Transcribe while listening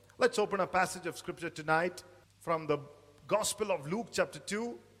Let's open a passage of scripture tonight from the Gospel of Luke chapter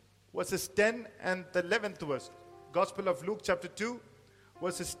 2, verses 10 and the 11th verse. Gospel of Luke chapter 2,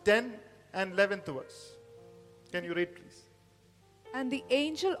 verses 10 and 11th verse. Can you read, please? And the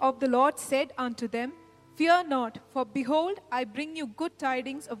angel of the Lord said unto them, Fear not, for behold, I bring you good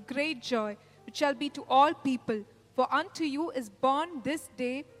tidings of great joy, which shall be to all people. For unto you is born this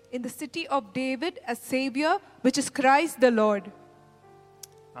day in the city of David a Savior, which is Christ the Lord.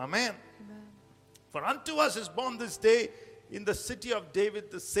 Amen. For unto us is born this day in the city of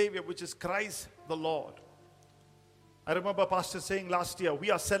David the Savior, which is Christ the Lord. I remember Pastor saying last year, we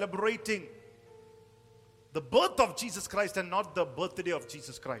are celebrating the birth of Jesus Christ and not the birthday of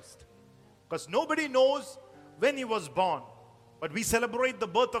Jesus Christ. Because nobody knows when he was born. But we celebrate the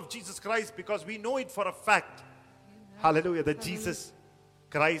birth of Jesus Christ because we know it for a fact. Hallelujah. That Jesus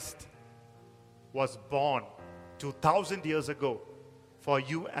Christ was born 2,000 years ago for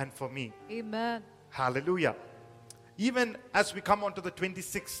you and for me. Amen. Hallelujah. Even as we come on to the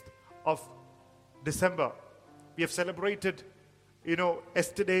 26th of December, we have celebrated,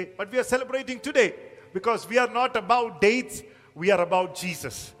 yesterday, but we are celebrating today because we are not about dates, we are about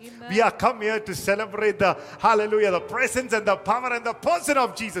Jesus. Amen. We are come here to celebrate the presence and the power and the person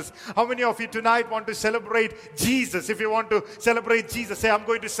of Jesus. How many of you tonight want to celebrate Jesus? If you want to celebrate Jesus, say, I'm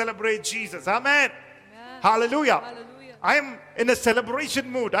going to celebrate Jesus. Amen. Amen. Hallelujah. Hallelujah. I am in a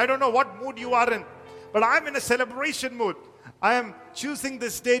celebration mood. I don't know what mood you are in, but I'm in a celebration mood. I am choosing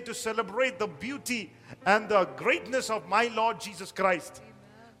this day to celebrate the beauty and the greatness of my Lord Jesus Christ.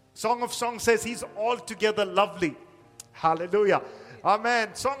 Amen. Song of Songs says he's altogether lovely. Hallelujah.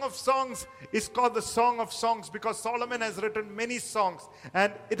 Amen. Song of Songs is called the Song of Songs because Solomon has written many songs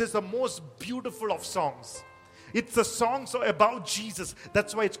and it is the most beautiful of songs. It's a song about Jesus.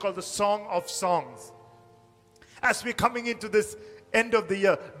 That's why it's called the Song of Songs. As we're coming into this end of the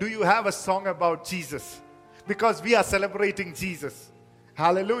year, do you have a song about Jesus? Because we are celebrating Jesus.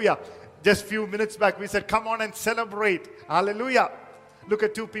 Hallelujah. Just a few minutes back, we said, come on and celebrate. Hallelujah. Look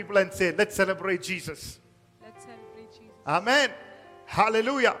at two people and say, let's celebrate Jesus. Let's celebrate Jesus. Amen.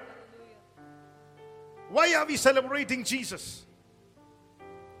 Hallelujah. Why are we celebrating Jesus?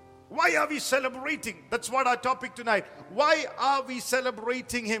 Why are we celebrating? That's what our topic tonight. Why are we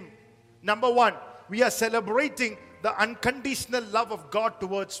celebrating him? Number one, we are celebrating the unconditional love of God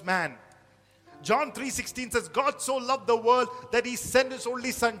towards man. John 3:16 says, God so loved the world that he sent his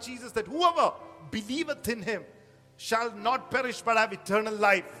only son Jesus, that whoever believeth in him shall not perish but have eternal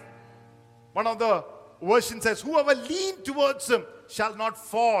life. One of the versions says, whoever lean towards him shall not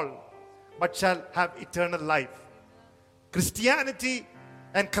fall but shall have eternal life. Christianity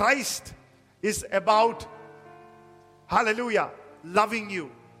and Christ is about, hallelujah, loving you.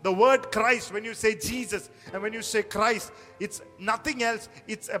 The word Christ, when you say Jesus and when you say Christ, it's nothing else.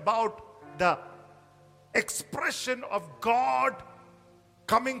 It's about the expression of God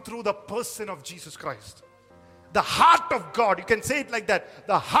coming through the person of Jesus Christ. The heart of God, you can say it like that.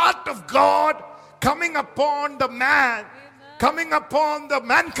 The heart of God coming upon the man, Amen. coming upon the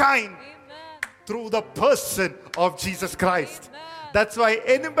mankind Amen. through the person of Jesus Christ. Amen. That's why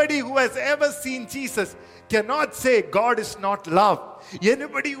anybody who has ever seen Jesus cannot say God is not love.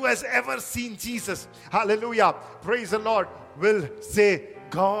 Anybody who has ever seen Jesus, hallelujah, praise the Lord, will say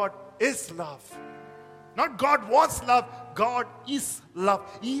God is love. Not God was love, God is love.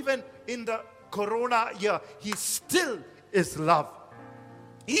 Even in the corona year, he still is love.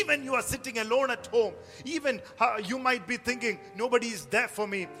 Even you are sitting alone at home, even you might be thinking, nobody is there for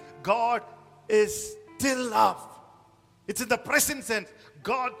me. God is still love. It's in the present sense.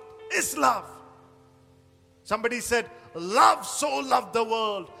 God is love. Somebody said, love so loved the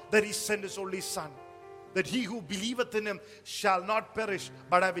world that he sent his only son, that he who believeth in him shall not perish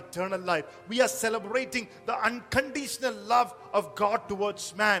but have eternal life. We are celebrating the unconditional love of God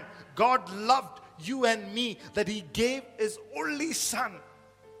towards man. God loved you and me that he gave his only son.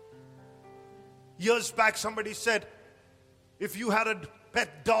 Years back somebody said, if you had a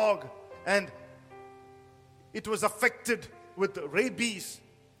pet dog and it was affected with rabies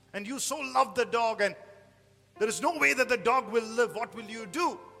and you so loved the dog and there is no way that the dog will live, what will you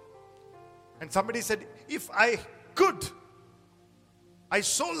do? And somebody said, if I could, I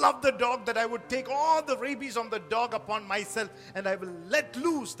so love the dog that I would take all the rabies on the dog upon myself and I will let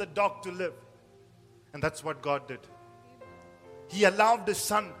loose the dog to live. And that's what God did. He allowed his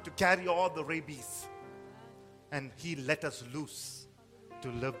son to carry all the rabies and he let us loose to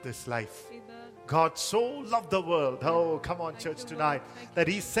live this life. Amen. God so loved the world. Oh, come on, church, tonight. That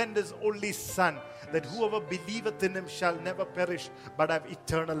he sent his only son, that whoever believeth in him shall never perish, but have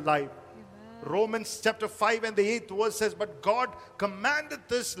eternal life. Amen. Romans chapter 5 and the 8th verse says, but God commanded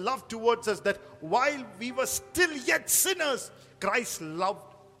this love towards us, that while we were still yet sinners, Christ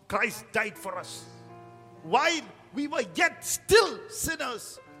died for us. While we were yet still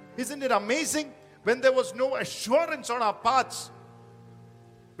sinners. Isn't it amazing? When there was no assurance on our parts,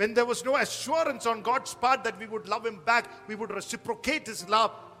 when there was no assurance on God's part that we would love Him back, we would reciprocate His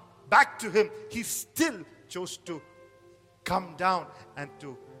love back to Him, He still chose to come down and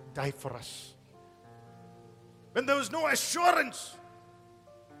to die for us. When there was no assurance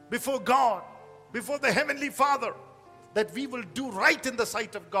before God, before the Heavenly Father, that we will do right in the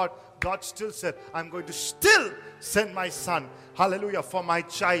sight of God, God still said, I'm going to still send my son, hallelujah, for my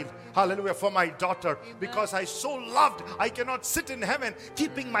child, hallelujah, for my daughter. Amen. Because I so loved, I cannot sit in heaven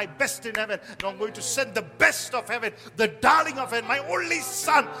keeping my best in heaven. No, I'm going to send the best of heaven, the darling of heaven, my only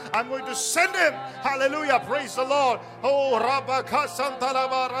son. I'm going to send him, hallelujah, praise the Lord. Oh,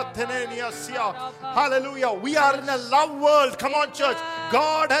 hallelujah. We are in a love world. Come on, church.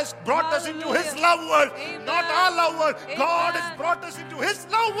 God has brought us into His love world, not our love world. God has brought us into His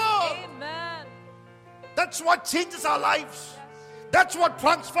love world. Amen. That's what changes our lives. That's what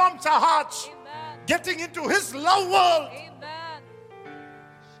transforms our hearts. Amen. Getting into His love world. Amen.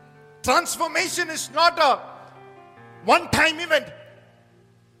 Transformation is not a one-time event.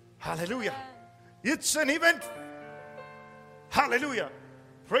 Hallelujah. It's an event. Hallelujah.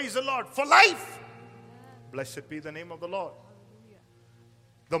 Praise the Lord. For life. Blessed be the name of the Lord.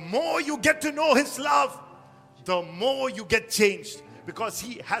 The more you get to know His love, the more you get changed, because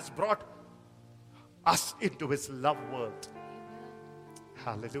He has brought us into His love world.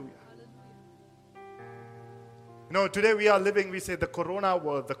 Hallelujah. You know, today we are living, we say, the corona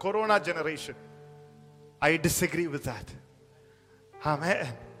world, the corona generation. I disagree with that. Amen.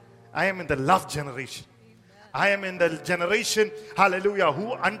 I am in the love generation. I am in the generation, hallelujah,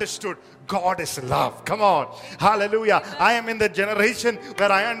 who understood God is love. Come on. Hallelujah. I am in the generation where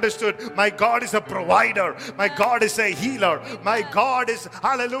I understood my God is a provider. My God is a healer. My God is,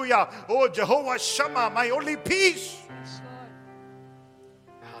 hallelujah, oh Jehovah Shammah, my only peace.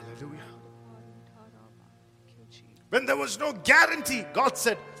 Hallelujah. When there was no guarantee, God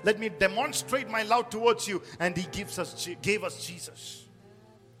said, let me demonstrate my love towards you. And He gave us Jesus.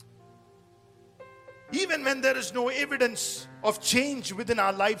 Even when there is no evidence of change within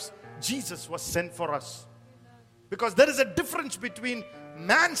our lives, Jesus was sent for us. Because there is a difference between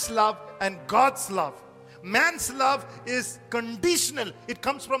man's love and God's love. Man's love is conditional. It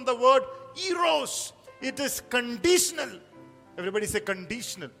comes from the word eros. It is conditional. Everybody say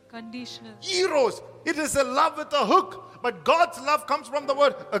conditional. Conditional. Eros. It is a love with a hook. But God's love comes from the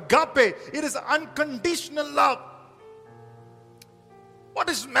word agape. It is unconditional love. What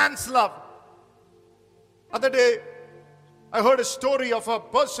is man's love? Other day, I heard a story of a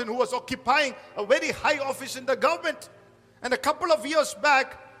person who was occupying a very high office in the government. And a couple of years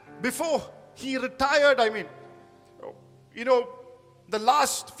back, before he retired, the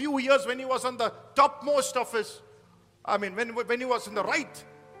last few years when he was on the topmost of his, when he was in the right,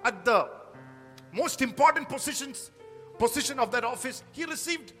 at the most important position of that office, he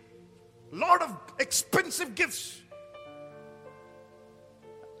received a lot of expensive gifts.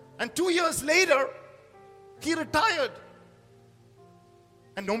 And 2 years later, he retired.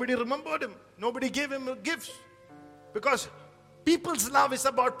 And nobody remembered him. Nobody gave him gifts. Because people's love is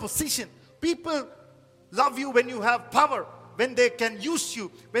about position. People love you when you have power, when they can use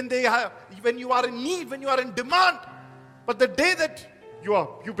you, when you are in need, when you are in demand. But the day that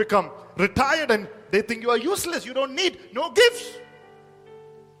you become retired and they think you are useless, you don't need no gifts.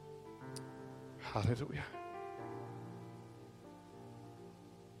 Hallelujah.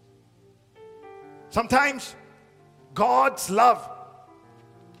 Sometimes God's love,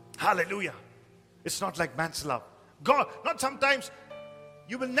 hallelujah, it's not like man's love. Not sometimes,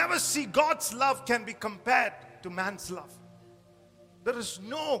 you will never see God's love can be compared to man's love. There is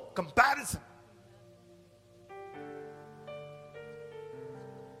no comparison.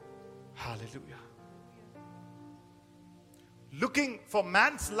 Hallelujah. Looking for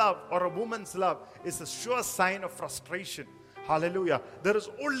man's love or a woman's love is a sure sign of frustration. Hallelujah. There is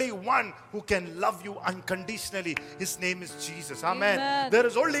only one who can love you unconditionally. His name is Jesus. Amen. Amen. There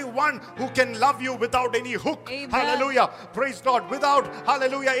is only one who can love you without any hook. Amen. Hallelujah. Praise God. Without,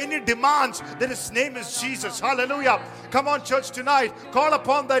 hallelujah, any demands. Then His name is Jesus. Hallelujah. Come on, church, tonight. Call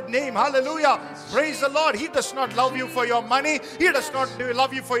upon that name. Hallelujah. Praise the Lord. He does not love you for your money. He does not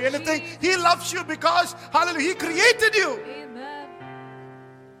love you for anything. He loves you because, hallelujah, He created you. Amen.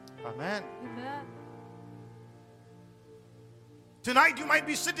 Amen. Amen. Tonight you might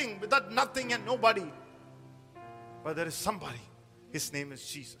be sitting without nothing and nobody. But there is somebody. His name is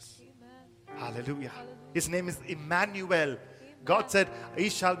Jesus. Amen. Hallelujah. His name is Emmanuel. God said, he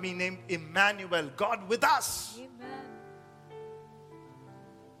shall be named Emmanuel, God with us. Amen.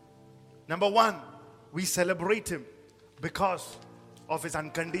 Number one, we celebrate him because of his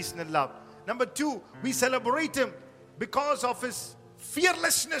unconditional love. Number two, we celebrate him because of his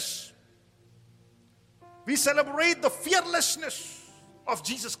fearlessness. We celebrate the fearlessness of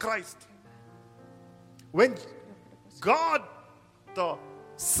Jesus Christ. When God, the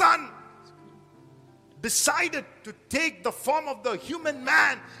Son, decided to take the form of the human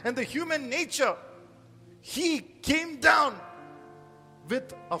man and the human nature, he came down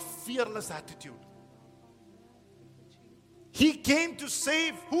with a fearless attitude. He came to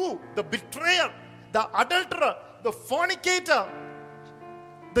save who? The betrayer, the adulterer, the fornicator,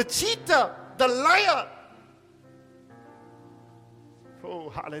 the cheater, the liar. Oh,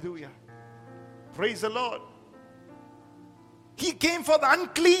 hallelujah. Praise the Lord. He came for the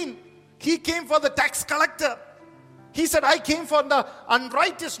unclean. He came for the tax collector. He said, I came for the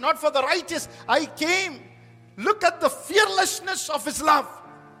unrighteous, not for the righteous. I came. Look at the fearlessness of his love.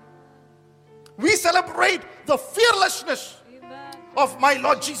 We celebrate the fearlessness of my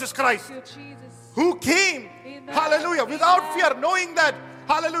Lord Jesus Christ, who came, hallelujah, without fear, knowing that,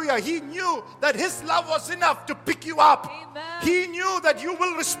 hallelujah, he knew that his love was enough to pick you up. He knew that you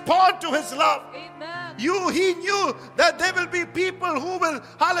will respond to his love. He knew that there will be people who will,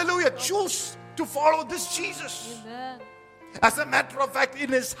 hallelujah, choose to follow this Jesus. As a matter of fact, in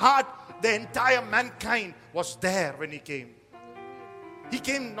his heart, the entire mankind was there when he came. He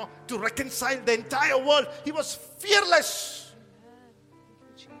came to reconcile the entire world. He was fearless.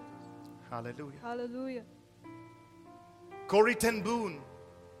 Hallelujah. Hallelujah. Corrie ten Boom,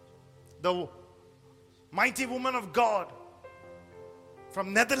 the mighty woman of God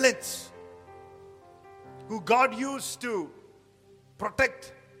from Netherlands, who God used to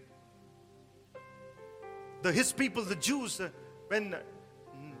protect his people, the Jews, when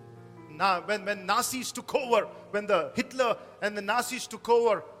Nazis took over, when the Hitler and the Nazis took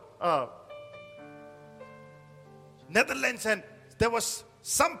over Netherlands, and there was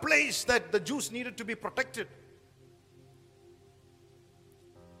some place that the Jews needed to be protected.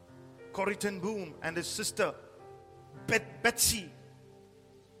 Corrie ten Boom and his sister Betsy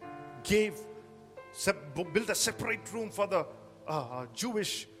built a separate room for the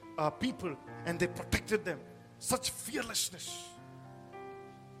Jewish people, and they protected them. Such fearlessness.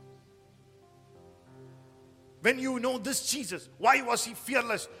 When you know this Jesus, why was he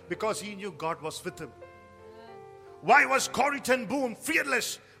fearless? Because he knew God was with him. Why was Corrie ten Boom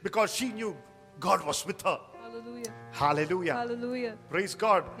fearless? Because she knew God was with her. Hallelujah. Hallelujah. Hallelujah. Praise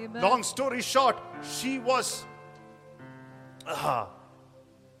God. Amen. Long story short, she was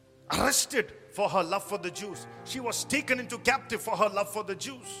arrested for her love for the Jews. She was taken into captive for her love for the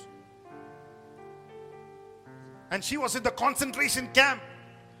Jews. And she was in the concentration camp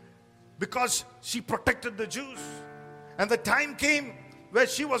because she protected the Jews. And the time came where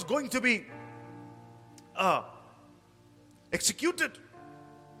she was going to be executed.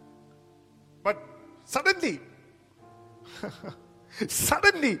 But suddenly,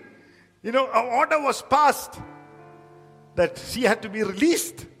 an order was passed that she had to be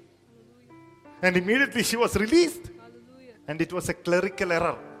released. And immediately she was released. Hallelujah. And it was a clerical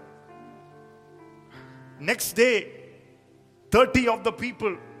error. Next day, 30 of the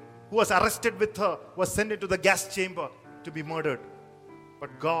people who was arrested with her was sent into the gas chamber to be murdered.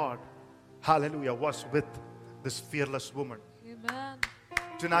 But God, hallelujah, was with this fearless woman. Amen.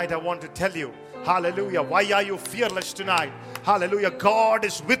 Tonight I want to tell you, hallelujah, why are you fearless tonight? Hallelujah, God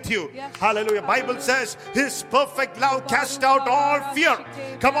is with you. Yes. Hallelujah, Bible says his perfect love cast out all fear.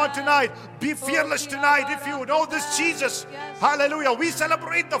 Come on tonight, be fearless tonight if you know this Jesus. Hallelujah, we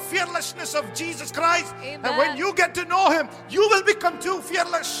celebrate the fearlessness of Jesus Christ. And when you get to know him, you will become too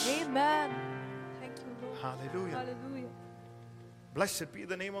fearless. Amen. Thank you, Lord. Hallelujah. Hallelujah. Blessed be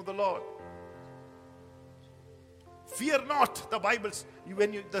the name of the Lord. Fear not, the Bible's,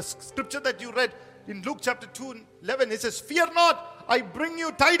 the scripture that you read in Luke chapter 2:11, it says, fear not, I bring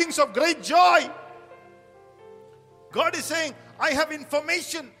you tidings of great joy. God is saying, I have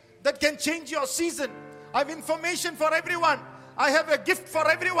information that can change your season. I have information for everyone. I have a gift for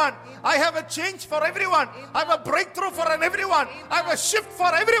everyone. I have a change for everyone. I have a breakthrough for everyone. I have a shift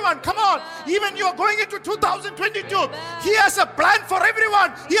for everyone. Come on. Even you are going into 2022. He has a plan for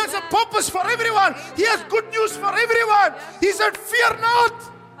everyone. He has a purpose for everyone. He has good news for everyone. He said, fear not.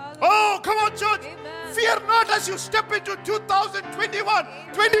 Oh, come on, church. Fear not as you step into 2021,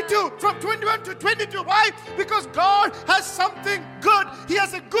 22, from 21 to 22. Why? Because God has something good. He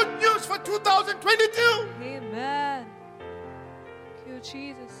has a good news for 2022. Amen.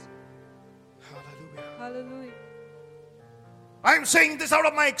 Jesus. Hallelujah. I'm saying this out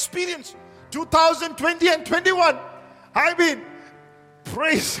of my experience. 2020 and 21. I mean,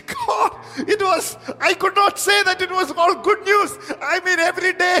 praise God. I could not say that it was all good news. I mean,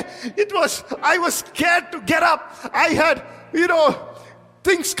 every day I was scared to get up. I had,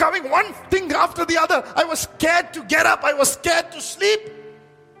 things coming, one thing after the other. I was scared to get up. I was scared to sleep.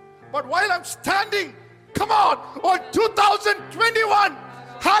 But while I'm standing, come on 2021,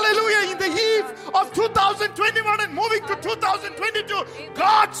 hallelujah, in the eve of 2021 and moving to 2022,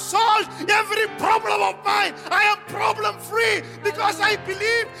 God solved every problem of mine. I am problem free because I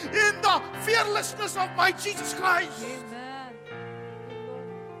believe in the fearlessness of my Jesus Christ. Amen.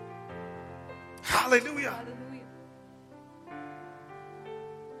 Hallelujah. Hallelujah.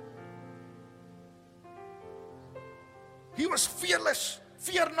 He was fearless.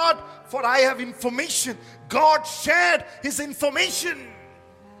 Fear not, for I have information. God shared his information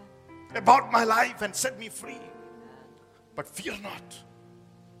about my life and set me free. But fear not.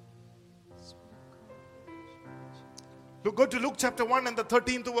 Go to Luke chapter 1 and the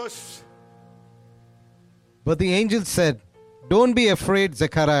 13th verse. But the angel said, "Don't be afraid,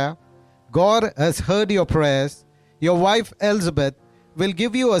 Zechariah. God has heard your prayers. Your wife Elizabeth will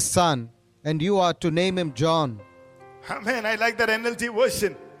give you a son, and you are to name him John." Amen. I like that NLT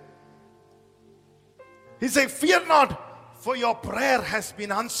version. He said, "Fear not, for your prayer has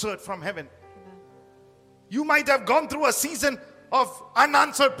been answered from heaven." You might have gone through a season of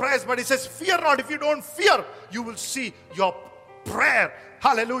unanswered prayers, but he says, fear not. If you don't fear, you will see your prayer.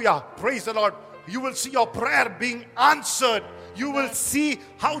 Hallelujah. Praise the Lord. You will see your prayer being answered. You will see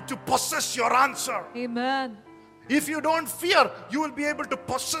how to possess your answer. Amen. If you don't fear, you will be able to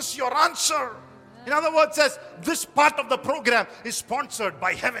possess your answer. In other words, says this part of the program is sponsored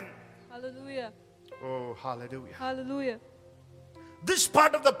by heaven. Hallelujah. Oh, hallelujah. Hallelujah. This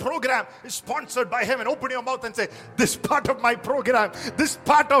part of the program is sponsored by heaven. Open your mouth and say, this part of my program, this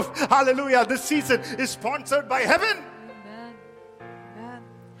part of, hallelujah, this season is sponsored by heaven. Amen. Amen.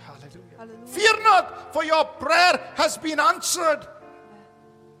 Hallelujah. Hallelujah. Fear not, for your prayer has been answered.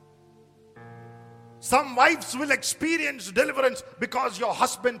 Some wives will experience deliverance because your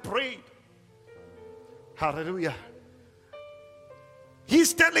husband prayed. Hallelujah.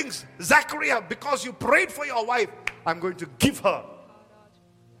 He's telling Zachariah, because you prayed for your wife, I'm going to give her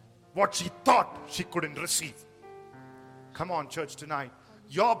what she thought she couldn't receive. Come on, church, tonight.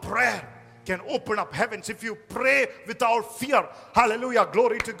 Your prayer can open up heavens. If you pray without fear, hallelujah,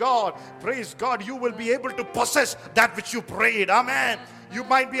 glory to God, praise God, you will be able to possess that which you prayed. Amen. You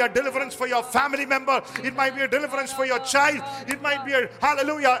might be a deliverance for your family member. It might be a deliverance for your child. It might be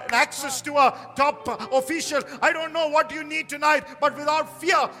hallelujah, an access to a top official. I don't know what you need tonight, but without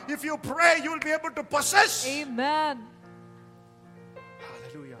fear, if you pray, you will be able to possess. Amen.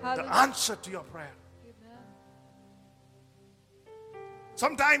 Hallelujah. Hallelujah. The answer to your prayer. Amen.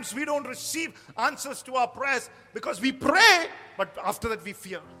 Sometimes we don't receive answers to our prayers because we pray, but after that we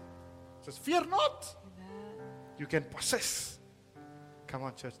fear. It says, fear not. Amen. You can possess. Come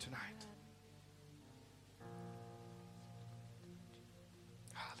on, church, tonight.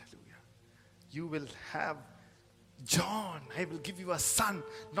 Hallelujah. You will have John. I will give you a son,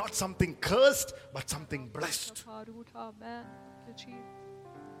 not something cursed, but something blessed. Amen. Thank you, Jesus.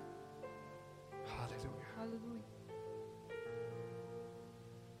 Hallelujah. Hallelujah.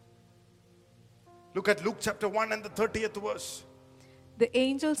 Look at Luke chapter 1 and the 30th verse. The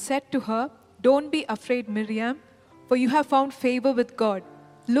angel said to her, "Don't be afraid, Miriam, for you have found favor with God.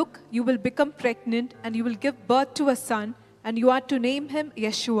 Look, you will become pregnant and you will give birth to a son, and you are to name him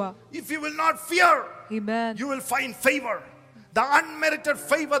Yeshua." If you will not fear, Amen. you will find favor. The unmerited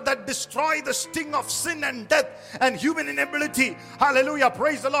favor that destroys the sting of sin and death and human inability. Hallelujah.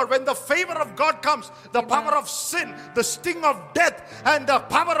 Praise the Lord. When the favor of God comes, the power of sin, the sting of death, and the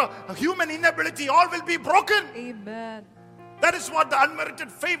power of human inability, all will be broken. Amen. That is what the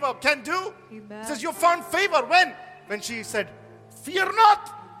unmerited favor can do. Amen. It says you found favor. When she said, fear not.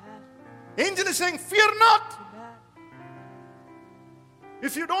 Amen. Angel is saying, fear not. Amen.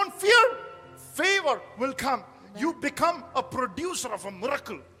 If you don't fear, favor will come. You become a producer of a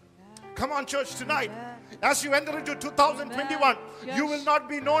miracle. Come on, church, tonight. As you enter into 2021, Yes. you will not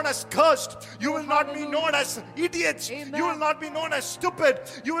be known as cursed. You will not be known as idiots. Amen. You will not be known as stupid.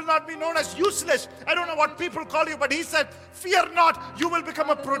 You will not be known as useless. I don't know what people call you, but he said, fear not. You will become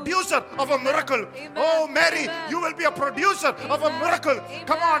a producer of a miracle. Amen. Oh, Mary, Amen. you will be a producer of a Amen. miracle. Amen.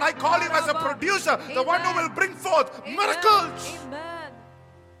 Come on, I call you as a producer, the one who will bring forth Amen. miracles. Amen.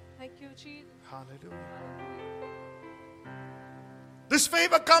 Thank you, Jesus. Hallelujah. This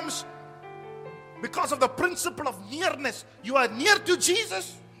favor comes because of the principle of nearness. You are near to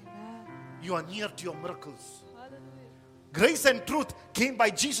Jesus. you are near to your miracles. Grace and truth came by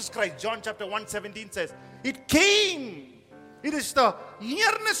Jesus Christ. John chapter 1:17 says, it came. It is the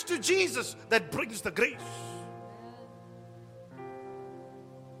nearness to Jesus that brings the grace.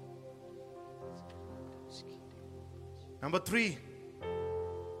 Number 3,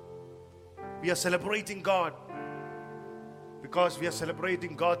 we are celebrating God because we are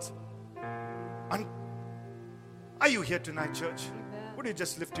celebrating God's. Are you here tonight, church? Would you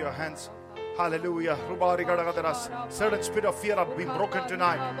just lift your hands? Hallelujah. Certain spirit of fear have been broken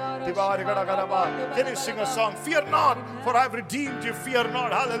tonight. Can you sing a song? Fear not, for I have redeemed you. Fear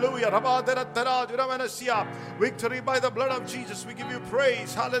not. Hallelujah. Victory by the blood of Jesus. We give you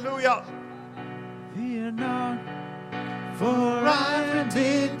praise. Hallelujah. Fear not, for I am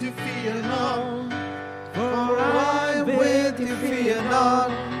with you. Fear not, for I am with you. Fear not,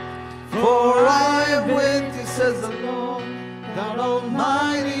 for I am with you, says the Lord God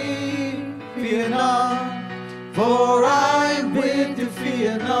Almighty. Fear not, for I am with you.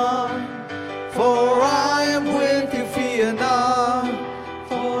 Fear not, for I am with you. Fear not,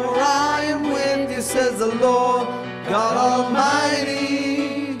 for I am with you, says the Lord God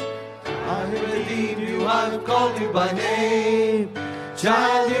Almighty. I have redeemed you, I have called you by name.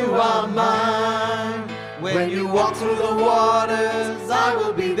 Child, you are mine. When you walk through the waters, I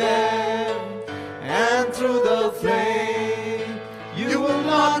will be there. And through the flame, you will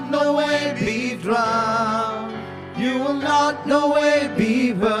not no way be drowned. You will not no way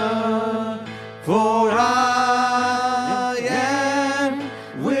be burned. For I am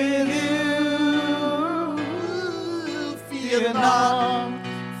with you. Fear not,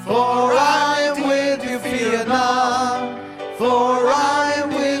 for I am with you. Fear not, for I am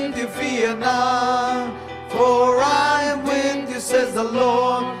with you. Fear not, for I am with you, says the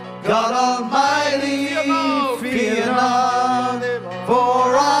Lord God Almighty. Fear not,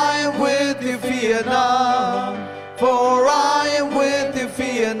 for I am with you. Fear not, for I am with you.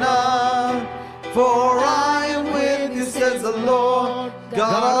 Fear not, for I am with you, says the Lord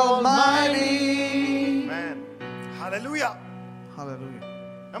God Almighty. Amen. Hallelujah. Hallelujah.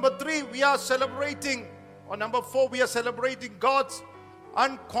 Number 3, we are celebrating, or number 4, we are celebrating God's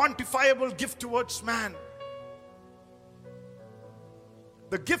unquantifiable gift towards man.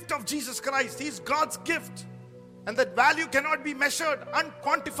 The gift of Jesus Christ, He is God's gift. And that value cannot be measured,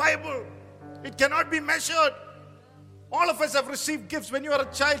 unquantifiable. It cannot be measured. All of us have received gifts. When you are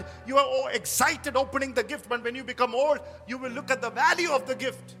a child, you are excited opening the gift. But when you become old, you will look at the value of the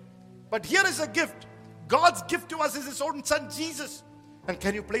gift. But here is a gift. God's gift to us is His own Son, Jesus. And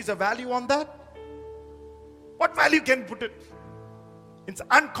can you place a value on that? What value can you put it? It's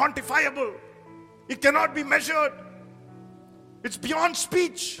unquantifiable. It cannot be measured. It's beyond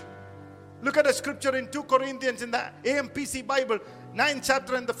speech. Look at a scripture in 2 Corinthians in the AMPC Bible, 9th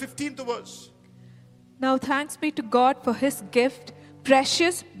chapter and the 15th verse. Now thanks be to God for His gift,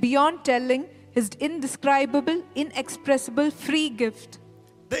 precious beyond telling, His indescribable, inexpressible free gift.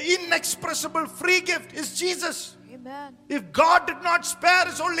 The inexpressible free gift is Jesus. Amen. If God did not spare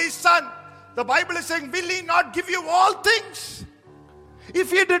His only Son, the Bible is saying, will He not give you all things?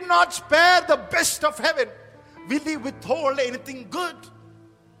 If He did not spare the best of heaven, will He withhold anything good?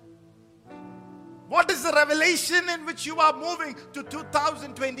 What is the revelation in which you are moving to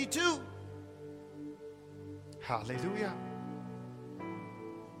 2022? Hallelujah.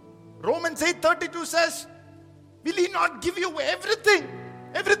 Romans 8:32 says, will He not give you everything?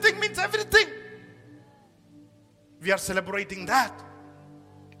 Everything means everything. We are celebrating that.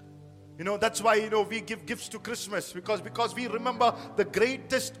 That's why, we give gifts to Christmas because we remember the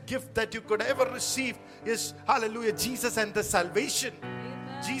greatest gift that you could ever receive is, hallelujah, Jesus and the salvation. Amen.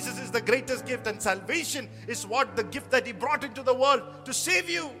 Jesus is the greatest gift, and salvation is what the gift that He brought into the world to save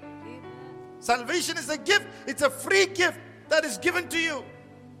you. Amen. Salvation is a gift. It's a free gift that is given to you.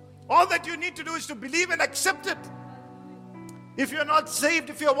 All that you need to do is to believe and accept it. If you're not saved,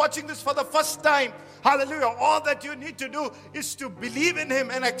 if you're watching this for the first time, hallelujah, all that you need to do is to believe in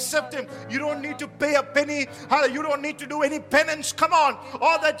Him and accept Him. You don't need to pay a penny. You don't need to do any penance. Come on.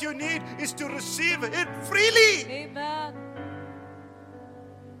 All that you need is to receive it freely. Amen.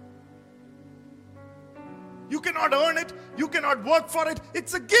 You cannot earn it. You cannot work for it.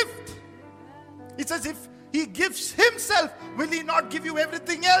 It's a gift. It's as if He gives Himself. Will He not give you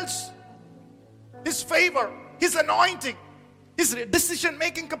everything else? His favor, His anointing, His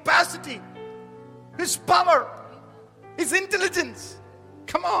decision-making capacity, His power, His intelligence.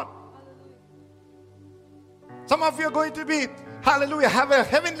 Come on. Some of you are going to be, hallelujah, have a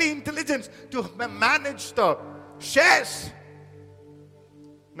heavenly intelligence to manage the shares.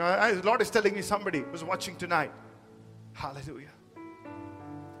 Now, the Lord is telling me somebody who's watching tonight. Hallelujah.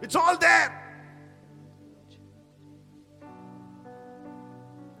 It's all there.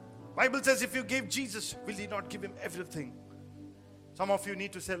 Bible says, if you gave Jesus, will He not give Him everything? Some of you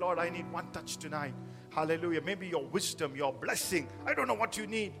need to say, Lord, I need one touch tonight. Hallelujah. Maybe your wisdom, your blessing. I don't know what you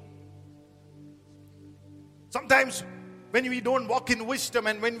need. Sometimes when we don't walk in wisdom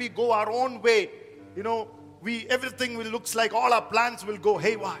and when we go our own way, everything will looks like all our plans will go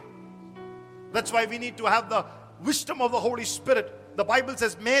haywire. That's why we need to have the wisdom of the Holy Spirit. The Bible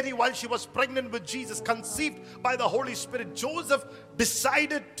says Mary, while she was pregnant with Jesus, conceived by the Holy Spirit, Joseph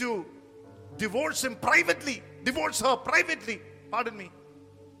decided to divorce her privately. Pardon me.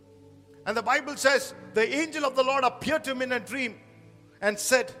 And the Bible says the angel of the Lord appeared to him in a dream and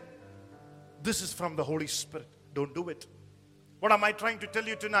said, this is from the Holy Spirit. Don't do it. What am I trying to tell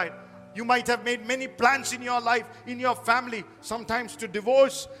you tonight? You might have made many plans in your life, in your family, sometimes to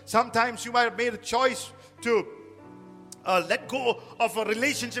divorce, sometimes you might have made a choice to let go of a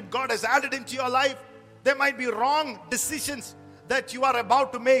relationship God has added into your life. There might be wrong decisions that you are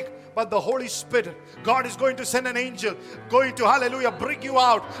about to make, but the Holy Spirit, God is going to send an angel, going to, hallelujah, bring you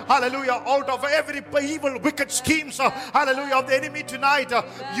out, hallelujah, out of every evil, wicked schemes, hallelujah, of the enemy tonight.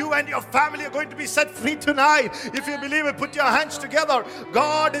 You and your family are going to be set free tonight. If you believe it, put your hands together.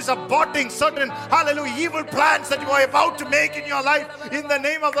 God is aborting certain, hallelujah, evil plans that you are about to make in your life. In the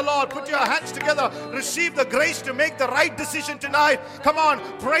name of the Lord, put your hands together. Receive the grace to make the right decision tonight. Come on,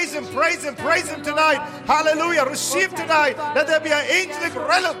 praise Him, praise Him, praise Him tonight. Hallelujah, receive tonight. Let there be an angelic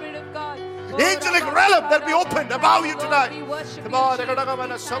realm. Angelic realm that be opened above you tonight.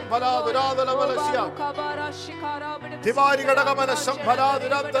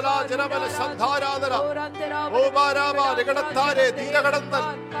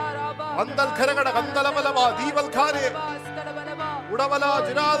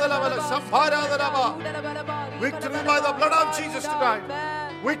 Victory by the blood of Jesus tonight.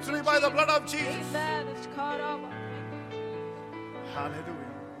 Victory by the blood of Jesus. Hallelujah.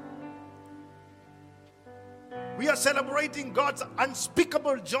 We are celebrating God's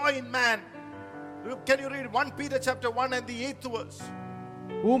unspeakable joy in man. Can you read 1 Peter chapter 1 and the 8th verse?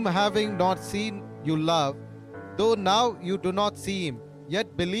 Whom having not seen you love, though now you do not see Him,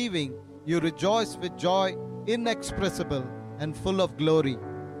 yet believing you rejoice with joy inexpressible and full of glory.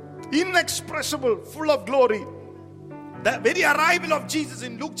 Inexpressible, full of glory. The very arrival of Jesus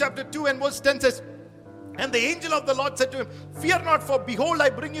in Luke chapter 2 and verse 10 says, and the angel of the Lord said to him, fear not, for behold, I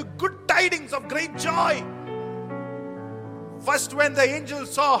bring you good tidings of great joy. First, when the angel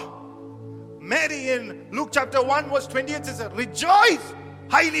saw Mary in Luke chapter 1 verse 28, it says, rejoice,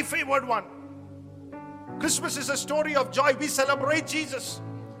 highly favored one. Christmas is a story of joy. We celebrate Jesus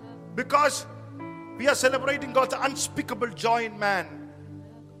because we are celebrating God's unspeakable joy in man.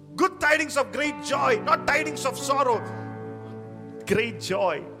 Good tidings of great joy, not tidings of sorrow. Great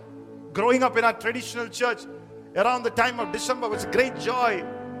joy. Growing up in our traditional church, around the time of December was great joy.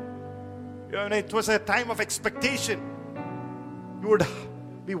 It was a time of expectation. You would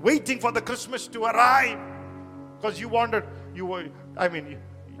be waiting for the Christmas to arrive because you wanted,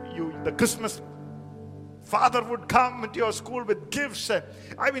 the Christmas father would come into your school with gifts.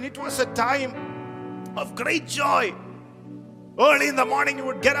 It was a time of great joy. Early in the morning you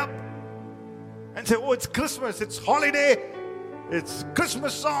would get up and say, oh, it's Christmas, it's holiday, it's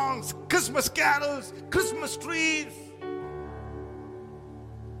Christmas songs, Christmas carols, Christmas trees.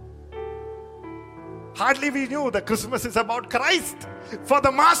 Hardly we knew that Christmas is about Christ for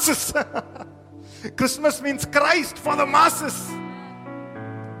the masses. Christmas means Christ for the masses.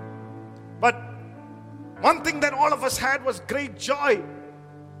 But one thing that all of us had was great joy.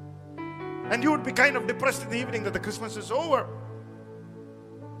 And you would be kind of depressed in the evening that the Christmas is over.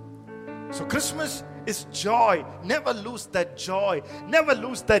 So Christmas is joy. Never lose that joy. Never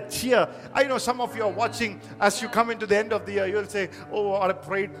lose that cheer. I know some of you are watching as you come into the end of the year. You'll say, oh, I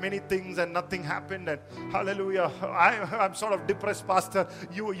prayed many things and nothing happened. And hallelujah, I'm sort of depressed, Pastor.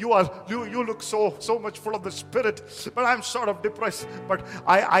 You look so much full of the Spirit. But I'm sort of depressed. But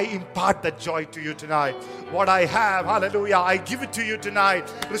I impart that joy to you tonight. What I have, hallelujah, I give it to you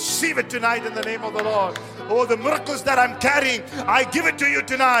tonight. Receive it tonight in the name of the Lord. Oh, the miracles that I'm carrying, I give it to you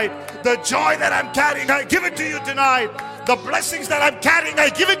tonight. The joy that I'm carrying, I give it to you tonight. The blessings that I'm carrying, I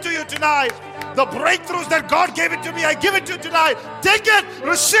give it to you tonight. The breakthroughs that God gave it to me, I give it to you tonight. Take it,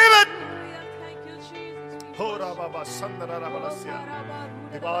 receive it.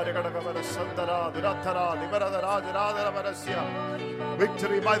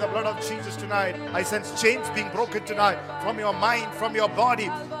 Victory by the blood of Jesus tonight. I sense chains being broken tonight from your mind, from your body.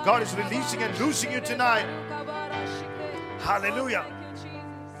 God is releasing and loosing you tonight. Hallelujah.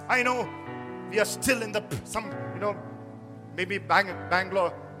 I know we are still in maybe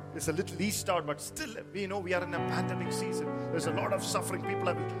Bangalore, is a little eased out, but still we know we are in a pandemic season. There's a lot of suffering. People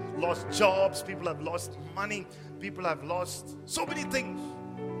have lost jobs, people have lost money, people have lost so many things.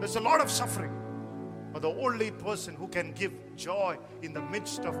 There's a lot of suffering. But the only person who can give joy in the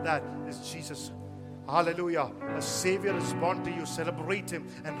midst of that is Jesus. Hallelujah. A Savior is born to you. Celebrate Him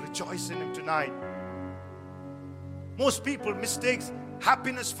and rejoice in Him tonight. Most people mistake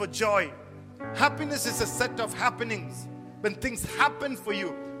happiness for joy. Happiness is a set of happenings. When things happen for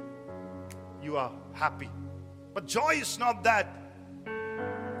you, you are happy. But joy is not that.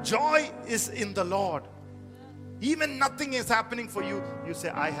 Joy is in the Lord. Even nothing is happening for you, you say,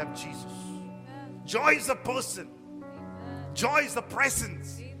 I have Jesus. Joy is a person. Joy is the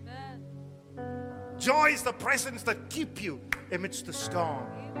presence. Joy is the presence that keeps you amidst the storm.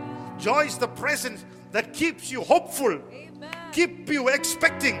 Joy is the presence that keeps you hopeful, keep you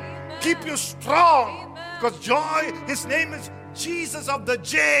expecting, keep you strong. Because joy, His name is Jesus of the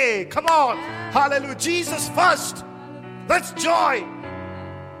J. Come on. Hallelujah. Jesus first. That's joy.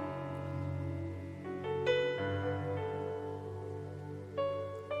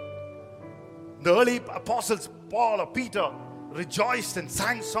 The early apostles, Paul or Peter, rejoiced and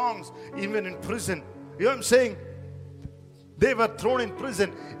sang songs even in prison. You know what I'm saying? They were thrown in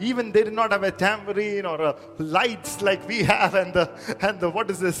prison. Even they did not have a tambourine or lights like we have, and the what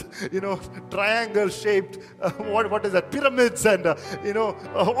is this? Triangle shaped. What is that? Pyramids and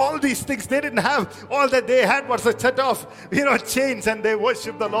all these things. They didn't have. All that they had was a set of chains, and they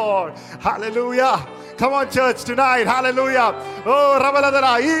worship the Lord. Hallelujah! Come on, church, tonight. Hallelujah! Oh,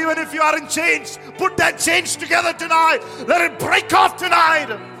 Ravaladara. Even if you are in chains, put that chains together tonight. Let it break off tonight.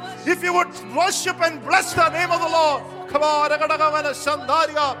 If you would worship and bless the name of the Lord. Come on,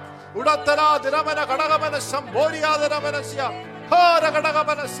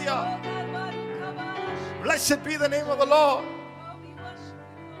 blessed be the name of the Lord.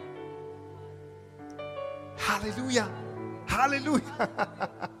 Hallelujah. Hallelujah.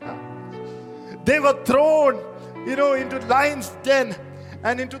 They were thrown, into lions' den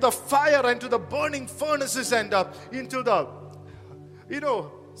and into the fire, into the burning furnaces, and into the,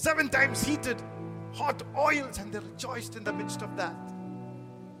 7 times heated hot oils, and they rejoiced in the midst of that.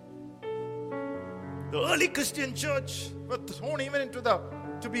 The early Christian church were thrown even into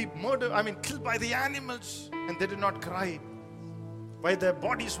to be murdered, killed by the animals, and they did not cry. While their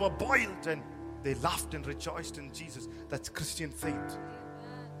bodies were boiled, and they laughed and rejoiced in Jesus. That's Christian faith.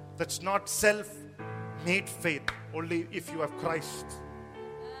 That's not self-made faith. Only if you have Christ.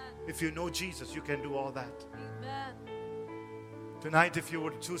 If you know Jesus, you can do all that. Tonight, if you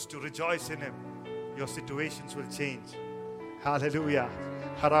would choose to rejoice in Him, your situations will change. Hallelujah.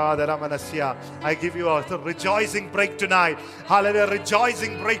 I give you a rejoicing break tonight. Hallelujah.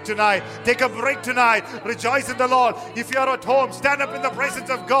 Rejoicing break tonight. Take a break tonight. Rejoice in the Lord. If you are at home, stand up in the presence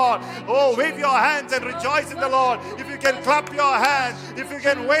of God. Oh, wave your hands and rejoice in the Lord. If you can clap your hands, if you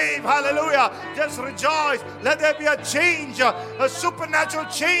can wave, hallelujah, just rejoice. Let there be a change, a supernatural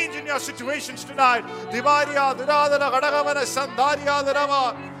change in your situations tonight.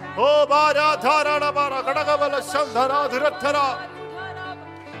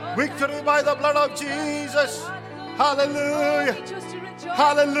 Victory by the blood of Jesus. Hallelujah.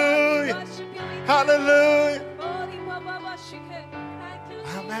 Hallelujah. Hallelujah.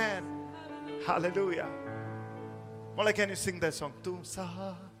 Amen. Hallelujah. Well, can you sing that song?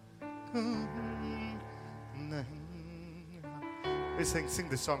 We sing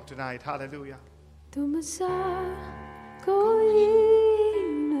this song tonight. Hallelujah.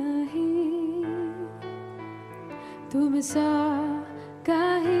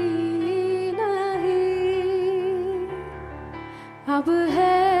 कहीं नहीं अब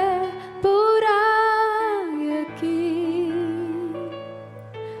है पूरा यकीन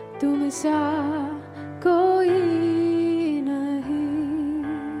तुम सा कोई नहीं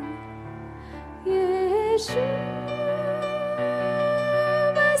यीशु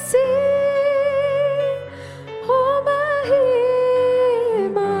मसीह हो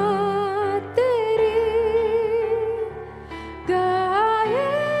महिमा तेरी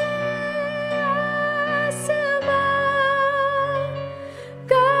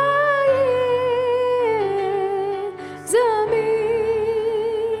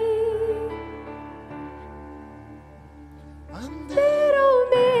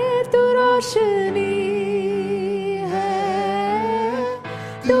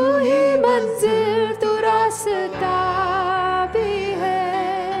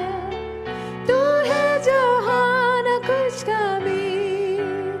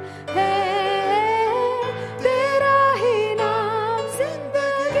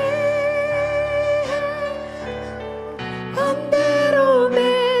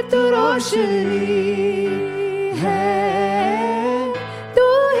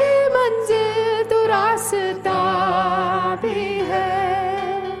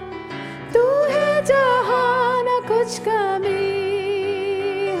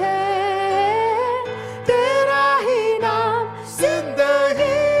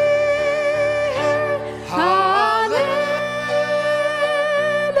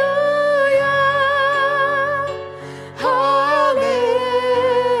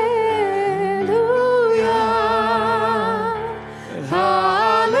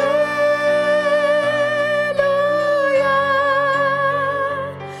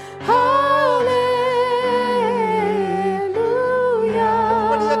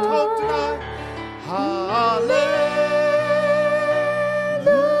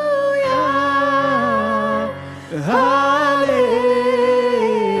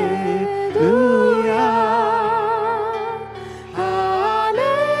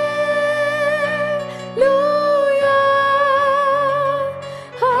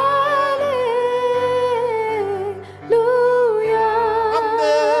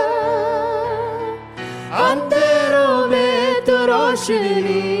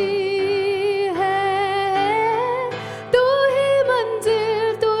रोशनी है, तू ही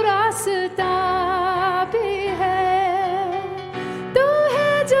मंजिल, तू रास्ता भी है, तू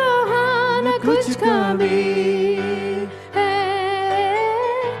है जहां न कुछ कमी है,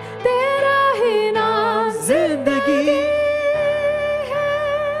 तेरा ही नाम जिंदगी है।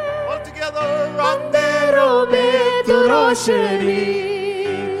 All together. अंधेरों में तू रोशनी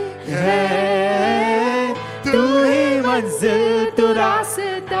है, तू ही मंजिल, तू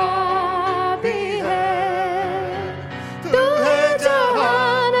रास्ता भी है, तू है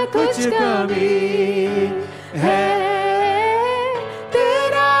जहां न कुछ कमी है,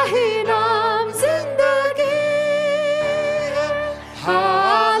 तेरा ही नाम जिंदगी है।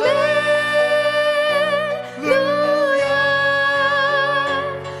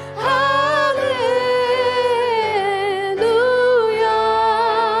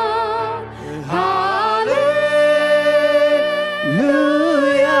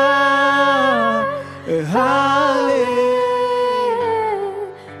 हालेलुया,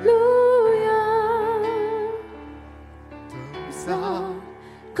 तुमसा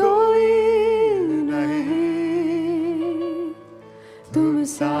कोई नहीं,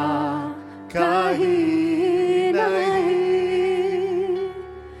 तुमसा कहीं नहीं,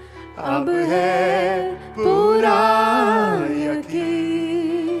 अब है पूरा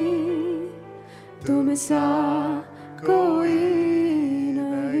यकीन, तुमसा कोई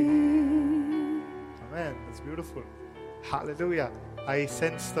नहीं। Amen. That's beautiful. Hallelujah. I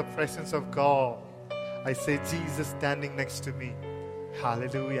sense the presence of God. I say Jesus standing next to me.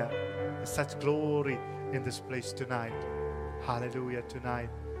 Hallelujah. There's such glory in this place tonight. Hallelujah tonight.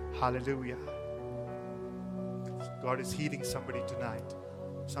 Hallelujah. God is healing somebody tonight.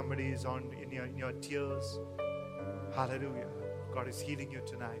 Somebody is in your tears. Hallelujah. God is healing you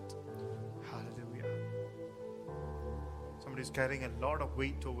tonight. Hallelujah. Somebody is carrying a lot of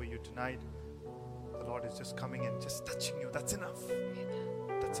weight over you tonight. The Lord is just coming and just touching you. That's enough.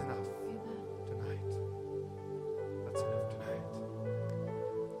 That's enough tonight. That's enough tonight.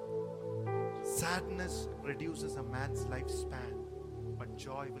 Sadness reduces a man's lifespan, but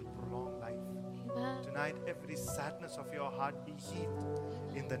joy will prolong life. Tonight, every sadness of your heart be healed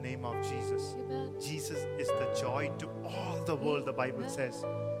in the name of Jesus. Jesus is the joy to all the world, the Bible says.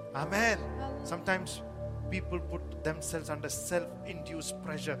 Amen. Sometimes people put themselves under self-induced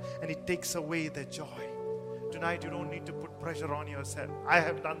pressure and it takes away their joy. Tonight, you don't need to put pressure on yourself. I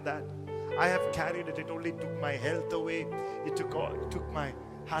have done that. I have carried it. It only took my health away. It took my,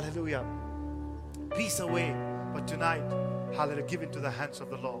 hallelujah, peace away. But tonight, hallelujah, give it to the hands of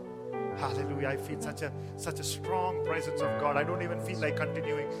the Lord. Hallelujah. I feel such a strong presence of God. I don't even feel like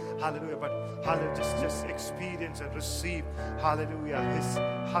continuing. Hallelujah. But hallelujah, just experience and receive, hallelujah, His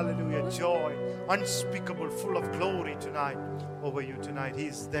hallelujah joy, unspeakable, full of glory tonight over you tonight. He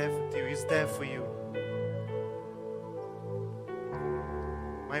is there with you. He's there for you.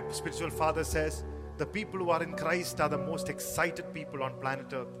 My spiritual father says the people who are in Christ are the most excited people on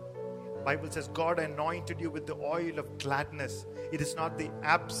planet Earth. Bible says God anointed you with the oil of gladness. It is not the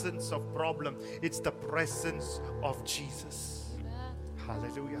absence of problem, it's the presence of Jesus.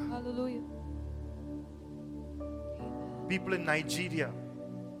 Hallelujah. Hallelujah. People in Nigeria,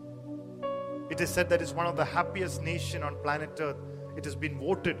 it is said that it's one of the happiest nations on planet Earth. It has been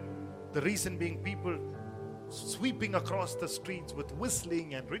voted. The reason being people sweeping across the streets with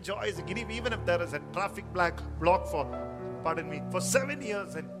whistling and rejoicing. And even if there is a traffic block for 7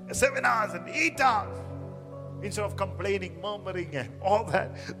 years and 7 hours and 8 hours, instead of complaining, murmuring and all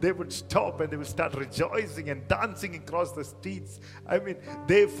that, they would stop and they would start rejoicing and dancing across the streets. I mean,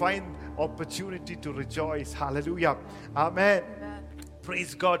 they find opportunity to rejoice. Hallelujah. Amen.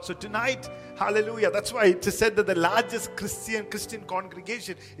 Praise God. So tonight, hallelujah, that's why it is said that the largest Christian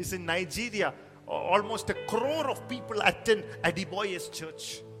congregation is in Nigeria. Almost 1 crore of people attend Adiboye's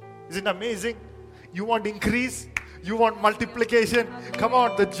church. Isn't it amazing? You want increase? You want multiplication? Come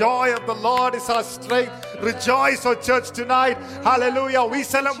on, the joy of the Lord is our strength. Rejoice, O church, tonight. Hallelujah. We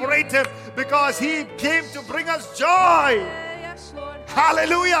celebrate Him because He came to bring us joy. Yes, Lord.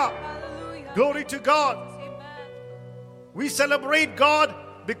 Hallelujah. Hallelujah. Glory to God. Amen. We celebrate God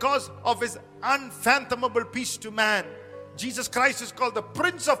because of His unfathomable peace to man. Jesus Christ is called the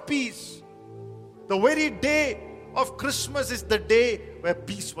Prince of Peace. The very day of Christmas is the day where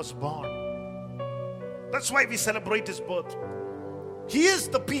peace was born. That's why we celebrate His birth. He is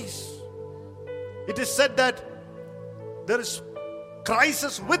the peace. It is said that there is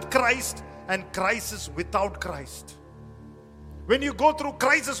crisis with Christ and crisis without Christ. When you go through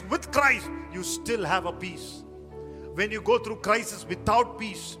crisis with Christ, you still have a peace. When you go through crisis without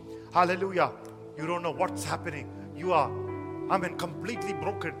peace, hallelujah, you don't know what's happening. You are completely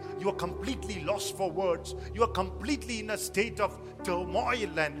broken. You are completely lost for words. You are completely in a state of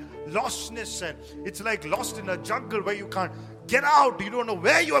turmoil and lostness, and it's like lost in a jungle where you can't get out. You don't know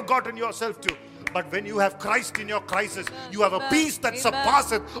where you have gotten yourself to. But when you have Christ in your crisis, you have a peace that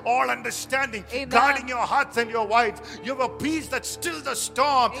surpasseth all understanding, guarding your hearts and your minds. You have a peace that stills the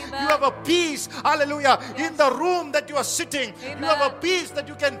storm. You have a peace, hallelujah, in the room that you are sitting. You have a peace that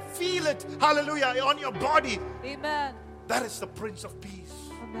you can feel it, hallelujah, on your body. Amen. That is the Prince of Peace.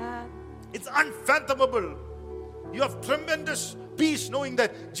 Amen. It's unfathomable. You have tremendous peace knowing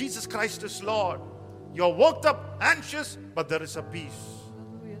that Jesus Christ is Lord. You're worked up, anxious, but there is a peace.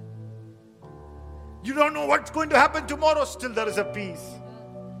 You don't know what's going to happen tomorrow, still there is a peace.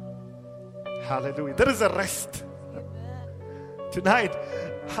 Hallelujah. There is a rest. Tonight,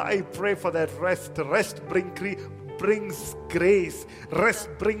 I pray for that rest. Rest brings grace. Rest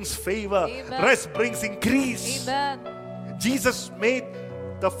brings favor. Rest brings increase. Jesus made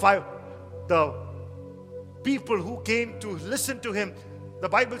the people who came to listen to him. The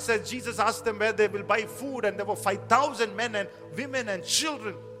Bible says Jesus asked them where they will buy food, and there were 5,000 men and women and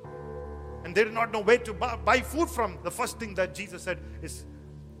children. And they did not know where to buy food from. The first thing that Jesus said is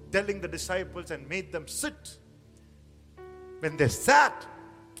telling the disciples and made them sit. When they sat,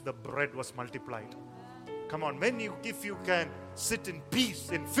 the bread was multiplied. Come on, if you can sit in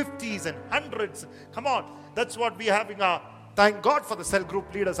peace in 50s and 100s, come on, that's what we have in our. Thank God for the cell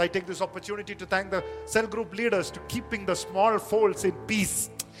group leaders. I take this opportunity to thank the cell group leaders to keeping the small folds in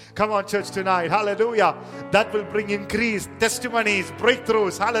peace. Come on, church, tonight. Hallelujah. That will bring increase, testimonies,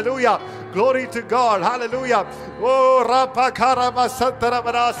 breakthroughs. Hallelujah. Glory to God. Hallelujah. Oh,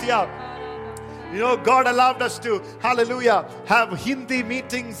 you know, God allowed us to, hallelujah, have Hindi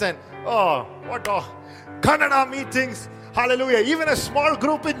meetings and, Kannada meetings. Hallelujah. Even a small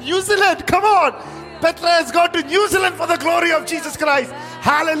group in New Zealand. Come on. Petra has gone to New Zealand for the glory of Jesus Christ.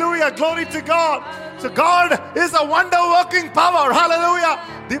 Hallelujah. Glory to God. So God is a wonder-working power. Hallelujah.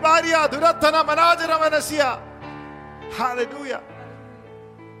 Divaria, Duratana, Manajara, Manasya. Hallelujah.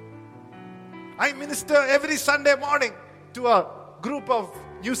 I minister every Sunday morning to a group of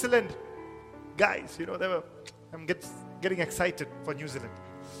New Zealand guys. You know, I'm getting excited for New Zealand.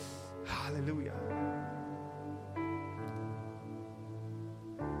 Hallelujah.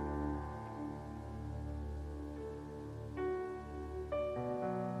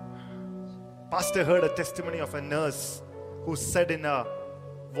 Pastor heard a testimony of a nurse who said in a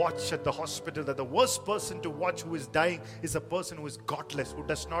watch at the hospital that the worst person to watch who is dying is a person who is godless, who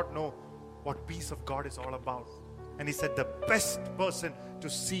does not know what peace of God is all about. And he said the best person to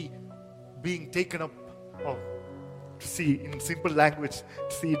see being taken up, or to see in simple language,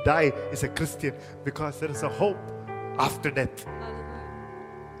 to see die is a Christian, because there is a hope after death.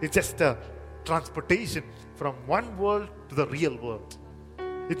 It's just a transportation from one world to the real world.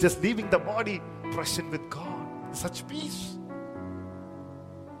 It's just leaving the body present with God. Such peace.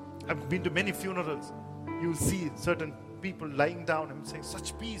 I've been to many funerals. You see certain people lying down and saying,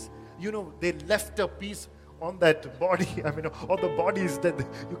 such peace. You know, they left a piece on that body. I mean, all the body is dead.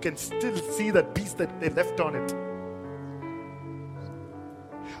 You can still see that piece that they left on it.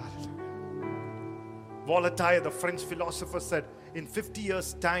 Hallelujah. Voltaire, the French philosopher, said, in 50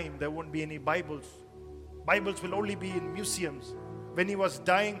 years' time, there won't be any Bibles. Bibles will only be in museums. When he was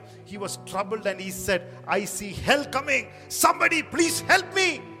dying, he was troubled and he said, I see hell coming. Somebody please help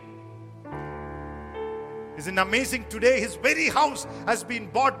me. Isn't it amazing? Today his very house has been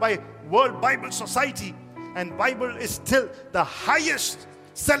bought by World Bible Society, and Bible is still the highest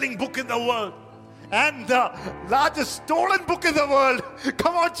selling book in the world and the largest stolen book in the world.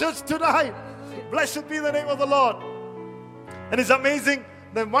 Come on, church, tonight. Blessed be the name of the Lord. And it's amazing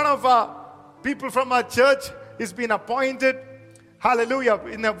that one of our people from our church is being appointed, hallelujah,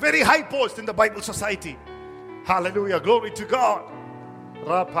 in a very high post in the Bible Society. Hallelujah. Glory to God.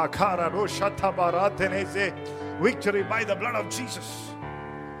 Victory by the blood of Jesus.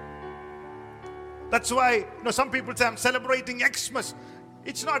 That's why, some people say I'm celebrating Xmas.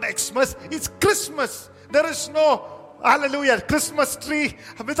 It's not Xmas, it's Christmas. There is no, hallelujah, Christmas tree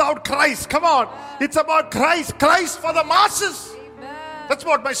without Christ. Come on. It's about Christ. Christ for the masses. Amen. That's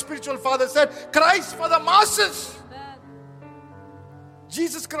what my spiritual father said. Christ for the masses.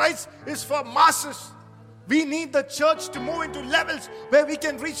 Jesus Christ is for masses. We need the church to move into levels where we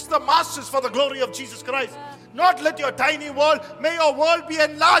can reach the masses for the glory of Jesus Christ. Not let your tiny world, may your world be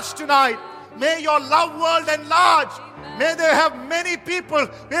enlarged tonight. May your love world enlarge. May there have many people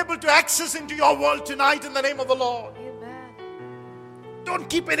be able to access into your world tonight in the name of the Lord. Amen. Don't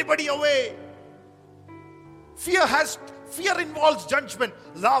keep anybody away. Fear involves judgment.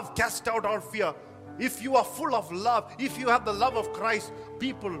 Love casts out all fear. if you are full of love, if you have the love of Christ,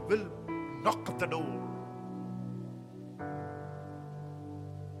 people will knock at the door.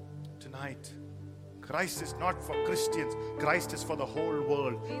 Tonight, Christ is not for Christians. Christ is for the whole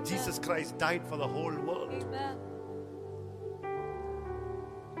world. Amen. Jesus Christ died for the whole world. Amen.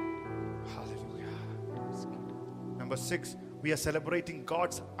 Hallelujah. Number 6, we are celebrating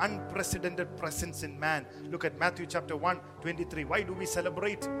God's unprecedented presence in man. Look at Matthew chapter 1, 23. Why do we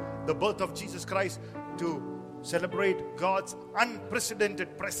celebrate the birth of Jesus Christ? To celebrate God's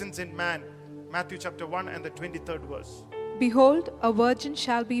unprecedented presence in man. Matthew chapter 1 and the 23rd verse. Behold, a virgin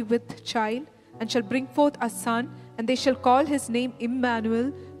shall be with child, and shall bring forth a son, and they shall call his name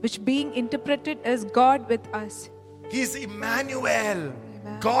Emmanuel, which being interpreted as God with us. He is Emmanuel,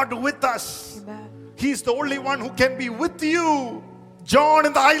 God with us. Amen. He's the only one who can be with you. John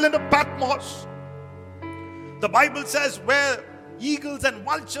in the island of Patmos. The Bible says where eagles and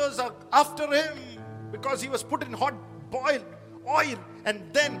vultures are after him because he was put in hot boiled oil, and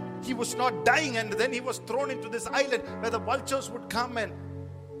then he was not dying, and then he was thrown into this island where the vultures would come and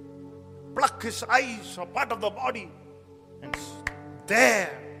pluck his eyes or part of the body. And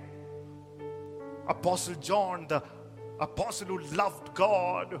there, Apostle John, the apostle who loved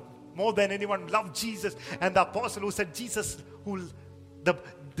God more than anyone, loved Jesus, and the apostle who said Jesus, the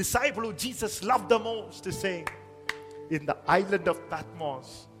disciple who Jesus loved the most, is saying, in the island of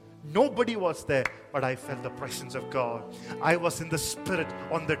Patmos, nobody was there, but I felt the presence of God. I was in the Spirit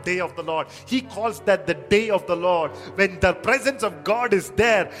on the day of the Lord. He calls that the day of the Lord. When the presence of God is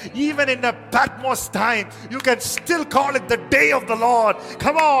there, even in a Patmos time, you can still call it the day of the Lord.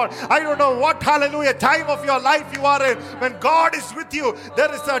 Come on. I don't know what, hallelujah, time of your life you are in. When God is with you,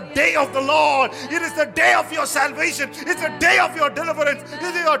 there is a day of the Lord. It is the day of your salvation. It's the day of your deliverance. It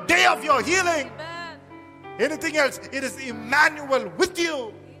is your day of your healing. Anything else, it is Emmanuel with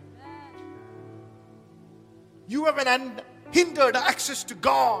you. You have an unhindered access to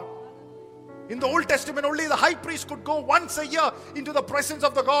God. In the Old Testament, only the high priest could go once a year into the presence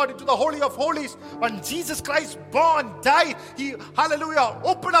of the God, into the Holy of Holies. When Jesus Christ born, died, He, hallelujah,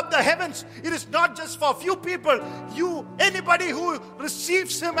 opened up the heavens. It is not just for a few people. You, anybody who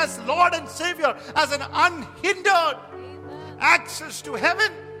receives Him as Lord and Savior, as an unhindered access to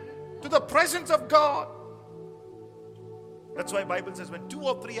heaven, to the presence of God. That's why the Bible says, when 2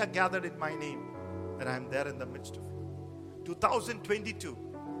 or 3 are gathered in my name, that I am there in the midst of you. 2022.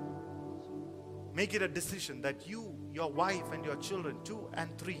 Make it a decision that you, your wife, and your children, 2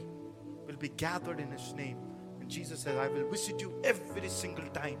 and 3, will be gathered in His name. And Jesus said, I will visit you every single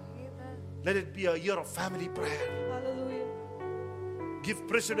time. Amen. Let it be a year of family prayer. Hallelujah. Give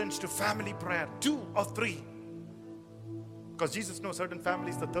precedence to family prayer, 2 or 3. Because Jesus knows certain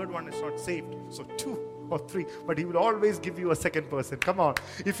families, the third one is not saved. So 2 or 3, but He will always give you a second person. Come on.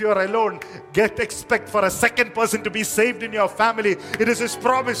 If you are alone, expect for a second person to be saved in your family. It is His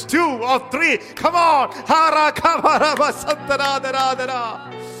promise, 2 or 3. Come on.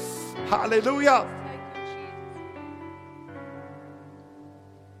 Hallelujah.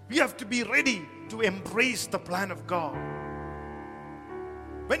 We have to be ready to embrace the plan of God.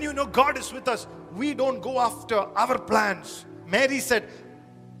 When you know God is with us, we don't go after our plans. Mary said,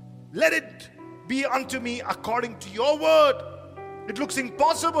 let it be unto me according to your word. It looks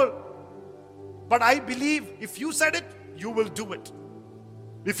impossible, but I believe if you said it, you will do it.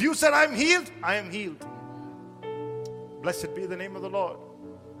 If you said I am healed, I am healed. Blessed be the name of the Lord.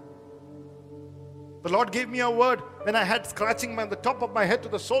 The Lord gave me a word when I had scratching on the top of my head to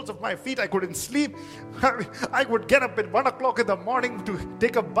the soles of my feet. I couldn't sleep. I would get up at 1 o'clock in the morning to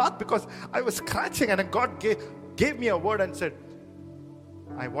take a bath because I was scratching, and then God gave me a word and said,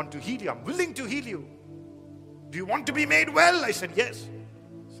 I want to heal you. I'm willing to heal you. Do you want to be made well? I said, yes.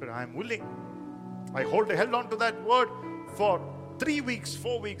 I said, I'm willing. I held on to that word for 3 weeks,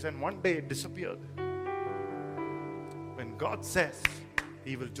 4 weeks, and one day it disappeared. When God says,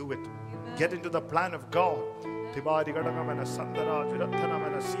 He will do it. Get into the plan of God.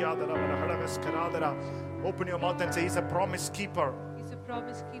 Open your mouth and say, He's a promise keeper. He's a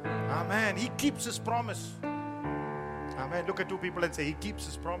promise keeper. Amen. He keeps His promise. Amen. Look at 2 people and say, He keeps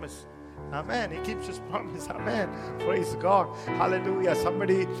His promise. Amen. He keeps His promise. Amen. Praise God. Hallelujah.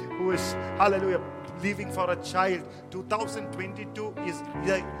 Somebody who is, hallelujah, believing for a child. 2022 is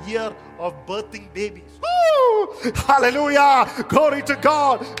the year of birthing babies. Woo! Hallelujah. Glory to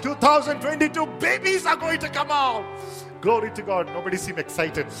God. 2022 babies are going to come out. Glory to God. Nobody seems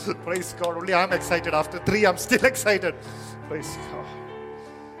excited. Praise God. Only I'm excited. After 3, I'm still excited. Praise God.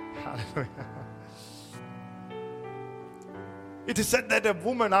 Hallelujah. It is said that a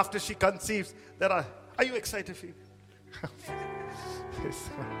woman, after she conceives, are you excited, Phoebe?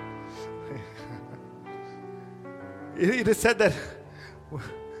 It is said that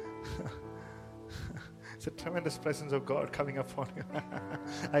it's a tremendous presence of God coming upon you.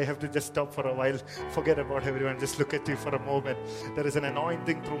 I have to just stop for a while, forget about everyone, just look at you for a moment. There is an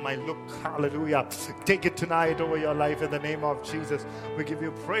anointing through my look. Hallelujah. Take it tonight over your life in the name of Jesus. We give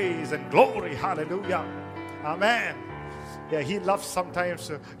you praise and glory. Hallelujah. Amen. Yeah, He loves sometimes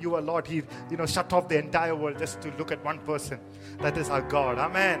you a lot. He, shut off the entire world just to look at one person. That is our God.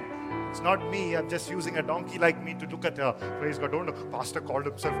 Amen. It's not me. I'm just using a donkey like me to look at her. Praise God. Don't know. Pastor called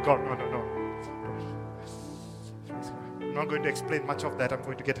himself God. No. I'm not going to explain much of that. I'm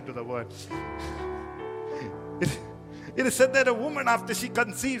going to get into the word. It is said that a woman, after she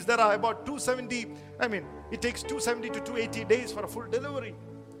conceives, there are about 270, it takes 270 to 280 days for a full delivery.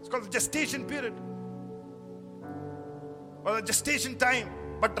 It's called the gestation period, or the gestation time.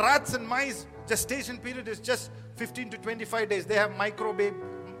 But rats and mice, gestation period is just 15 to 25 days. They have micro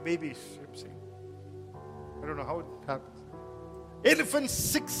babies. I don't know how it happens. Elephants,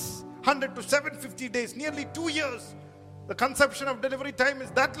 600 to 750 days, nearly 2 years. The conception of delivery time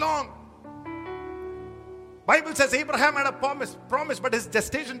is that long. Bible says Abraham had a promise, but his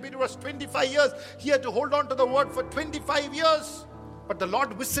gestation period was 25 years. He had to hold on to the word for 25 years. But the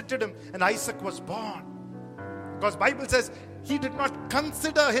Lord visited him and Isaac was born. Because Bible says he did not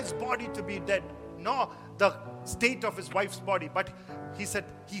consider his body to be dead, nor the state of his wife's body, but he said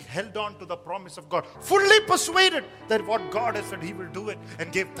he held on to the promise of God, fully persuaded that what God has said, he will do it,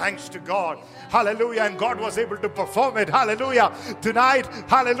 and gave thanks to God. Hallelujah. And God was able to perform it. Hallelujah. Tonight,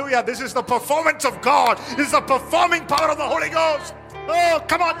 hallelujah, this is the performance of God. This is the performing power of the Holy Ghost. Oh,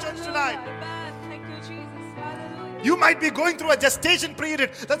 come on, church, tonight. Thank you, Jesus. Hallelujah. You might be going through a gestation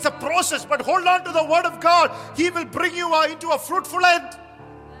period. That's a process, but hold on to the word of God. He will bring you into a fruitful end.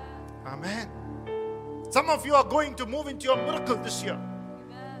 Amen. Some of you are going to move into your miracle this year.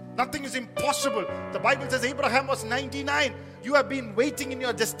 Amen. Nothing is impossible. The Bible says Abraham was 99. You have been waiting in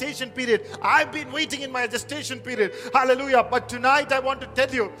your gestation period. I've been waiting in my gestation period. Hallelujah. But tonight I want to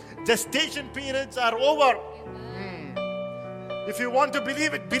tell you, gestation periods are over. If you want to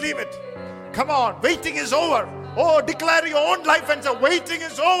believe it, believe it. Come on. Waiting is over. Oh, declare your own life and say, waiting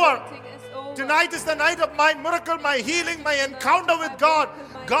is over. Tonight is the night of my miracle, my healing, my encounter with God.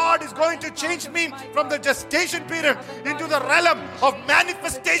 God is going to change me from the gestation period into the realm of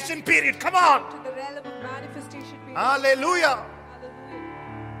manifestation period. Come on. Hallelujah.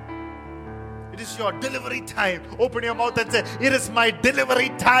 It is your delivery time. Open your mouth and say, it is my delivery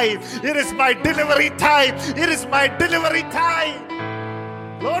time. It is my delivery time. It is my delivery time.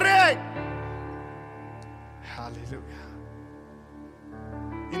 Glory. Hallelujah.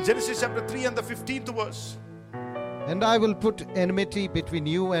 In Genesis chapter 3 and the 15th verse. And I will put enmity between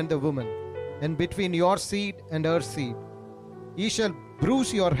you and the woman, and between your seed and her seed. He shall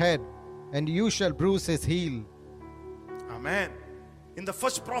bruise your head, and you shall bruise his heel. Amen. In the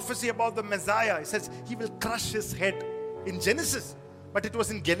first prophecy about the Messiah, it says he will crush his head in Genesis. But it was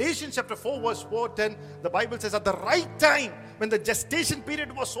in Galatians chapter 4 verse 4-10. The Bible says at the right time, when the gestation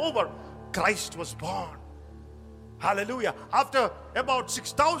period was over, Christ was born. Hallelujah. After about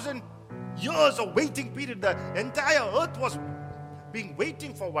 6,000 years of waiting period, the entire earth was being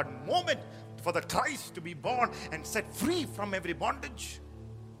waiting for one moment for the Christ to be born and set free from every bondage.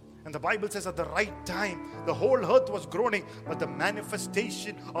 And the Bible says at the right time, the whole earth was groaning, but the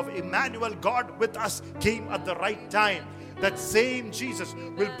manifestation of Emmanuel, God with us, came at the right time. That same Jesus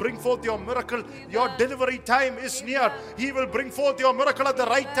will bring forth your miracle. Your delivery time is near. He will bring forth your miracle at the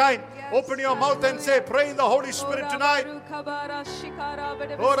right time. Open your mouth and say, pray in the Holy Spirit tonight.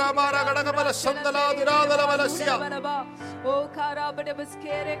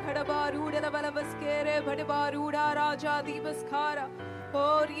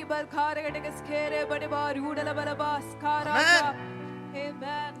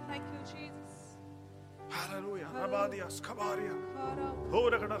 Amen. Thank you, Jesus. Hallelujah.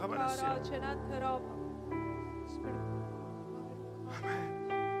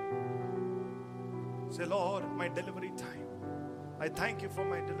 Say, Lord, my delivery time. I thank you for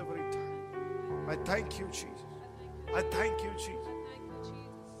my delivery time. I thank you, Jesus. I thank you, Jesus.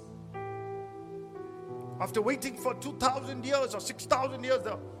 After waiting for 2,000 years or 6,000 years,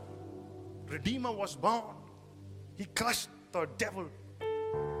 the Redeemer was born. He crushed the devil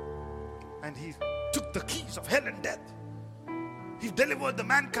and he took the keys of hell and death. He delivered the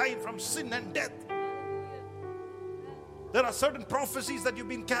mankind from sin and death. There are certain prophecies that you've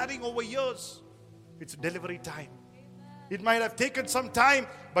been carrying over years. It's delivery time. It might have taken some time,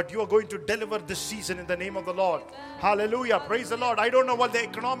 but you are going to deliver this season in the name of the Lord. Hallelujah. Praise the Lord. I don't know what the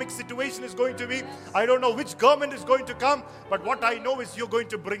economic situation is going to be. I don't know which government is going to come, but what I know is you're going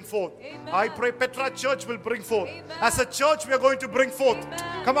to bring forth. I pray Petra Church will bring forth. As a church, we are going to bring forth.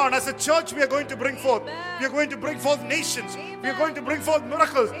 Come on, as a church, we are going to bring forth. We are going to bring forth nations. We are going to bring forth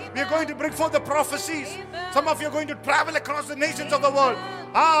miracles. We are going to bring forth the prophecies. Some of you are going to travel across the nations of the world.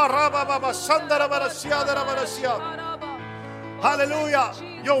 Hallelujah.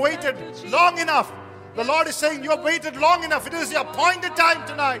 You waited long enough. The Lord is saying you have waited long enough. It is your appointed time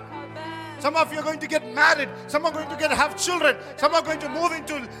tonight. Some of you are going to get married. Some are going to have children. Some are going to move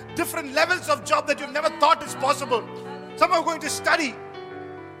into different levels of job that you've never thought is possible. Some are going to study.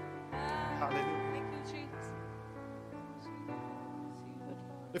 Hallelujah.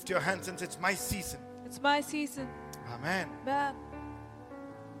 Lift your hands and say, it's my season. It's my season. Amen. Amen.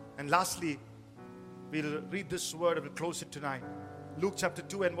 And lastly, we'll read this word and we'll close it tonight. Luke chapter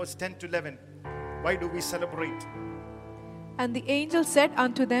 2 and verse 10 to 11. Why do we celebrate? And the angel said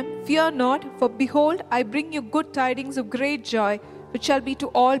unto them, Fear not, for behold, I bring you good tidings of great joy, which shall be to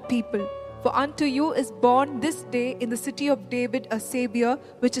all people. For unto you is born this day in the city of David a Savior,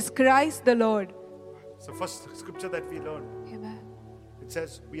 which is Christ the Lord. It's the first scripture that we learned. Amen. It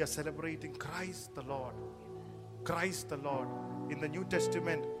says we are celebrating Christ the Lord. Christ the Lord. In the New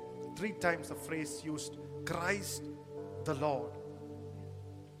Testament, 3 times the phrase used, Christ the Lord.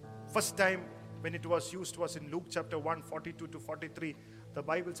 First time when it was used was in Luke chapter 1, 42 to 43. The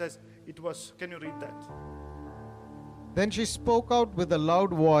Bible says it was, can you read that? Then she spoke out with a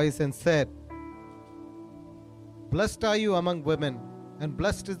loud voice and said, Blessed are you among women, and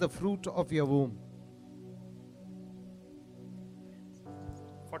blessed is the fruit of your womb.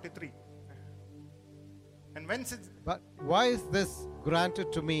 43. And whence is, But why is this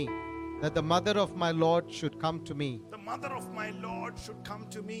granted to me, that the mother of my Lord should come to me? the mother of my Lord should come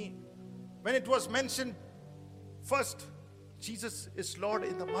to me. When it was mentioned first, Jesus is Lord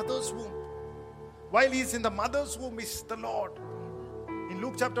in the mother's womb. While he is in the mother's womb, he is the Lord. In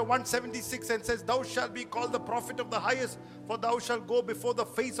Luke chapter 176 and says, Thou shalt be called the prophet of the highest, for thou shalt go before the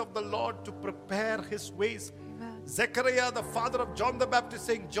face of the Lord to prepare his ways. Amen. Zechariah, the father of John the Baptist,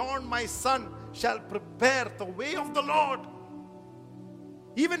 saying, John my son shall prepare the way of the Lord.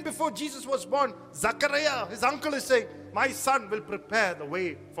 Even before Jesus was born, Zechariah, his uncle, is saying, my son will prepare the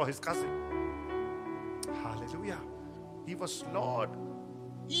way for his cousin. Hallelujah. He was Lord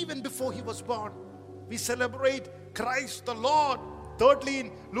even before he was born. We celebrate Christ the Lord. Thirdly,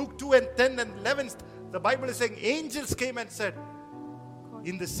 in Luke 2 and 10 and 11, the Bible is saying angels came and said,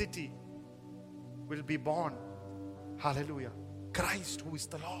 in the city will be born, hallelujah, Christ who is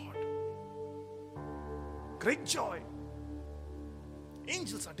the Lord. Great joy.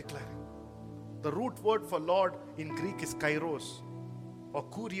 Angels are declaring. The root word for Lord in Greek is kairos or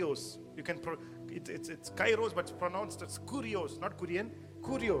kurios. You can it's kairos, but it's pronounced as kurios, not Kurian,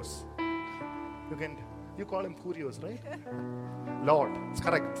 kurios. You call him kurios, right? Lord, it's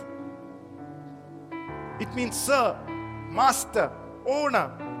correct. It means sir, master,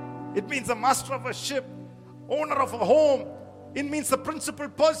 owner. It means the master of a ship, owner of a home. It means the principal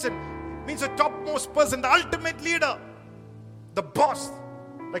person. It means the topmost person, the ultimate leader, the boss.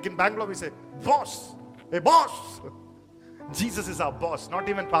 Like in Bangalore we say, boss, a boss. Jesus is our boss, not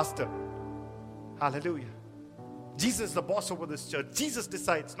even pastor. Hallelujah. Jesus is the boss over this church. Jesus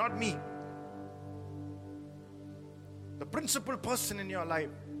decides, not me. The principal person in your life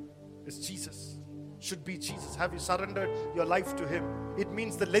is Jesus. Should be Jesus. Have you surrendered your life to him? It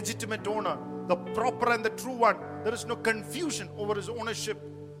means the legitimate owner, the proper and the true one. There is no confusion over his ownership.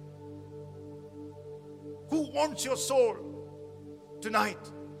 Who owns your soul tonight?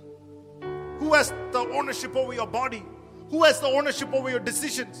 Who has the ownership over your body? Who has the ownership over your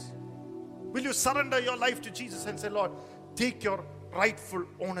decisions? Will you surrender your life to Jesus and say, Lord, take your rightful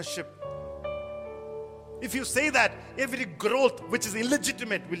ownership? If you say that, every growth which is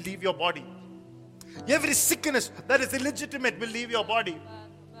illegitimate will leave your body. Every sickness that is illegitimate will leave your body.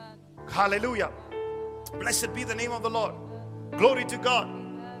 Hallelujah. Blessed be the name of the Lord. Glory to God.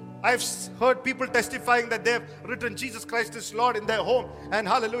 I've heard people testifying that they've written Jesus Christ is Lord in their home. And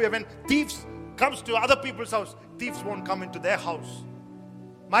hallelujah, when thieves comes to other people's house, thieves won't come into their house.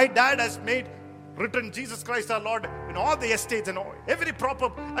 My dad has written Jesus Christ our Lord in all the estates and every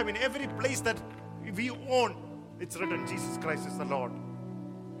place that we own, it's written Jesus Christ is the Lord.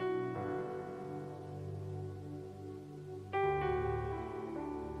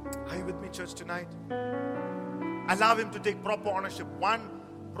 Are you with me, church, tonight? Allow him to take proper ownership. One,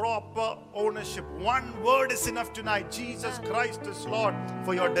 proper ownership. One word is enough tonight. Jesus Christ is Lord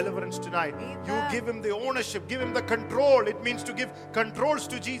for your deliverance tonight. You give him the ownership, give him the control. It means to give controls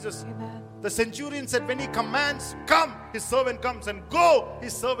to Jesus. Amen. The centurion said, when he commands, come, his servant comes, and go,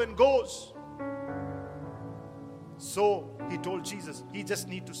 his servant goes. So he told Jesus, he just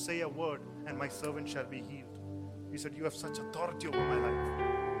need to say a word and my servant shall be healed. He said, you have such authority over my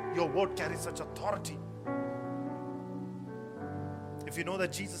life. Your word carries such authority. If you know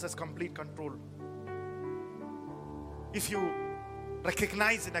that Jesus has complete control, if you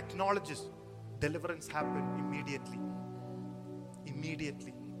recognize and acknowledges, deliverance happen immediately.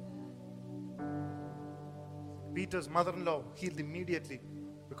 Immediately. Peter's mother-in-law healed immediately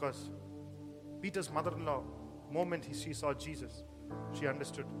because Peter's mother-in-law, moment she saw Jesus, she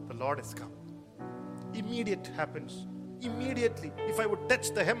understood the Lord has come. Immediate happens. Immediately. If I would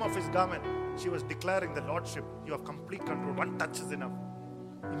touch the hem of his garment, she was declaring the Lordship. You have complete control. One touch is enough.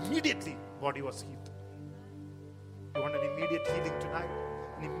 Immediately, body was healed. You want an immediate healing tonight?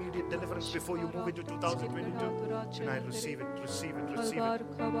 An immediate deliverance before you move into 2022? Tonight, receive it, receive it, receive it.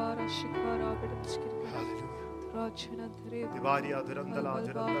 Hallelujah. Divaria dhirandala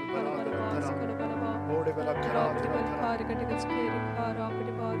dhirandal bala dhirandala bode bala kara dhirandala.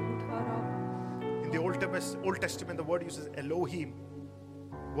 In the Old Testament, the word uses Elohim.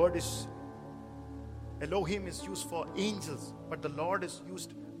 Elohim is used for angels, but the Lord is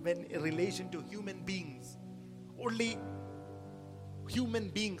used when in relation to human beings. Only human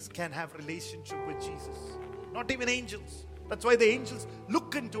beings can have relationship with Jesus, not even angels. That's why the angels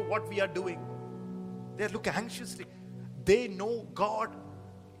look into what we are doing. They look anxiously. They know God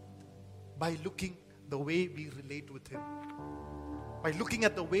by looking the way we relate with him. By looking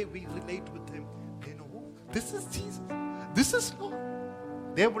at the way we relate with him, they know, oh, this is Jesus. This is Lord.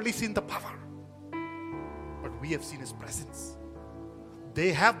 They have only seen the power, but we have seen his presence.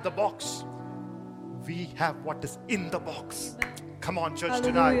 They have the box. We have what is in the box. Come on, church,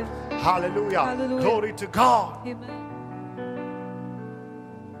 Hallelujah. tonight. Hallelujah. Hallelujah. Glory to God. Amen.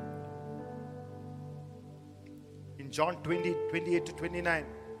 In John 20, 28 to 29.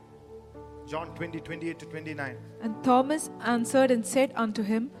 John 20, 28 to 29. And Thomas answered and said unto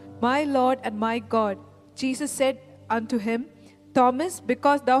him, My Lord and my God. Jesus said unto him, Thomas,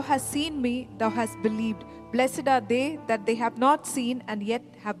 because thou hast seen me, thou hast believed. Blessed are they that they have not seen and yet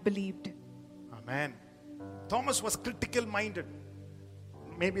have believed. Amen. Thomas was critical minded.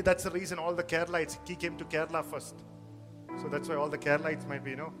 Maybe that's the reason all the Keralites, he came to Kerala first. So that's why all the Keralites might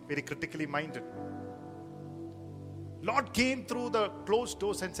be, very critically minded. Lord came through the closed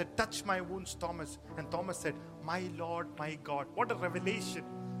doors and said, touch my wounds, Thomas. And Thomas said, my Lord, my God. What a revelation.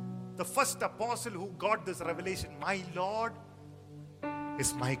 The first apostle who got this revelation, my Lord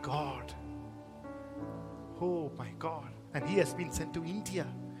is my God. Oh my God. And he has been sent to India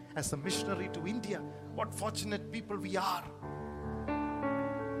as a missionary to India. What fortunate people we are.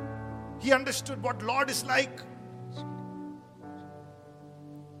 He understood what Lord is like.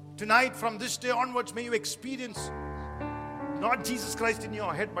 Tonight, from this day onwards, may you experience not Jesus Christ in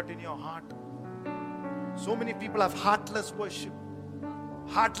your head, but in your heart. So many people have heartless worship,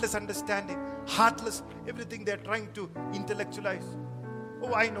 heartless understanding, heartless everything they're trying to intellectualize.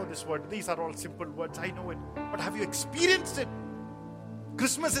 Oh, I know this word. These are all simple words. I know it. But have you experienced it?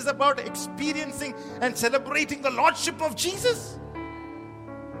 Christmas is about experiencing and celebrating the Lordship of Jesus.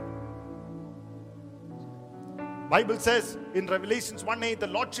 Bible says in Revelations 1:8, the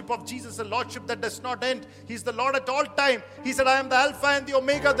Lordship of Jesus is a Lordship that does not end. He's the Lord at all time. He said, I am the Alpha and the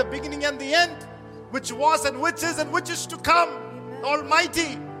Omega, the beginning and the end, which was and which is to come. Amen.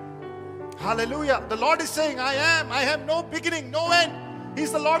 Almighty. Hallelujah. The Lord is saying, I have no beginning, no end.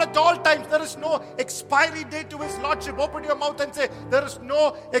 He's the Lord at all times. There is no expiry date to his Lordship. Open your mouth and say, there is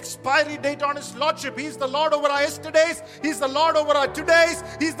no expiry date on his Lordship. He's the Lord over our yesterdays. He's the Lord over our todays.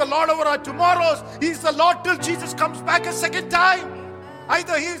 He's the Lord over our tomorrows. He's the Lord till Jesus comes back a second time.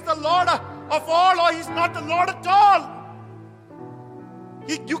 Either he is the Lord of all or he's not the Lord at all.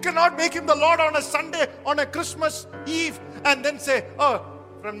 You cannot make him the Lord on a Sunday, on a Christmas Eve, and then say, oh,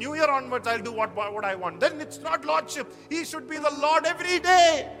 from New Year onwards, I'll do what I want. Then it's not Lordship. He should be the Lord every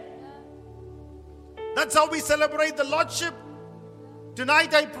day. That's how we celebrate the Lordship.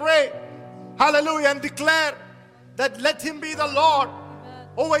 Tonight I pray, hallelujah, and declare that let him be the Lord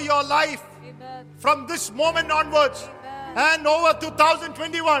over your life from this moment onwards and over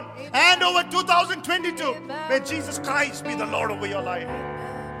 2021 and over 2022. May Jesus Christ be the Lord over your life.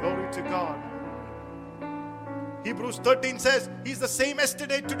 Glory to God. Hebrews 13 says, he's the same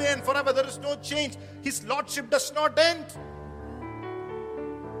yesterday, today and forever. There is no change. His Lordship does not end.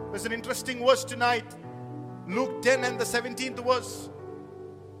 There's an interesting verse tonight. Luke 10 and the 17th verse.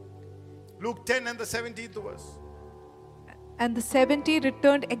 Luke 10 and the 17th verse. And the 70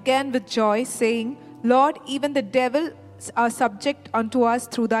 returned again with joy, saying, Lord, even the devils are subject unto us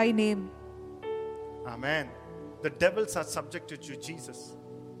through thy name. Amen. The devils are subjected to Jesus.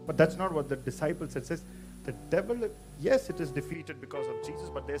 But that's not what the disciples said. It says, the devil, yes, it is defeated because of Jesus,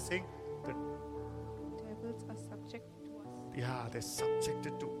 but they're saying, the Devils are subject to us. yeah, they're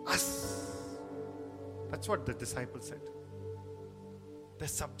subjected to us. That's what the disciples said. They're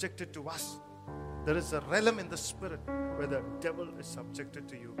subjected to us. There is a realm in the spirit where the devil is subjected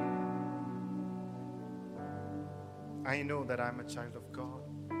to you. I know that I'm a child of God.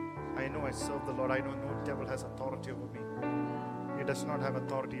 I know I serve the Lord. I know no devil has authority over me. He does not have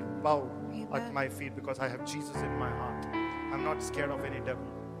authority. Bow at my feet because I have Jesus in my heart. I'm not scared of any devil.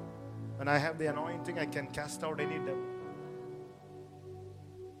 When I have the anointing, I can cast out any devil.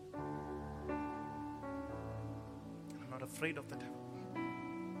 I'm not afraid of the devil.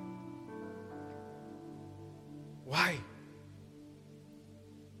 Why?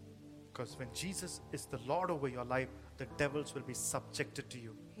 Because when Jesus is the Lord over your life, the devils will be subjected to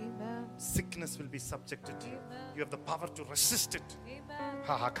you. Amen. Sickness will be subjected to you. Amen. You have the power to resist it.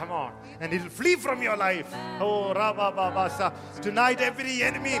 Amen. Come on. And it will flee from your life. Oh, Rabba. Tonight, every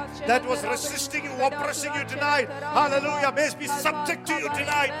enemy that was resisting you, oppressing you tonight, hallelujah, may be subject to you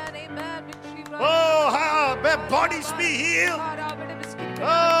tonight. Oh, may bodies be healed.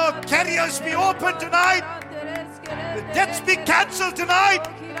 Oh, careers be open tonight. The debts be cancelled tonight.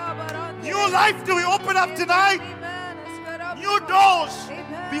 New life to be opened up tonight. New doors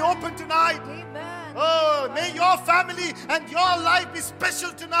be open tonight. Oh, may your family and your life be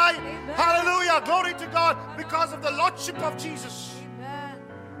special tonight. Hallelujah. Glory to God because of the Lordship of Jesus.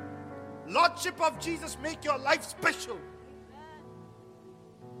 Lordship of Jesus make your life special.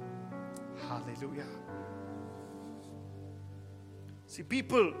 Hallelujah. See,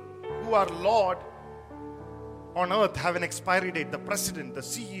 people who are Lord on earth have an expiry date. The president, the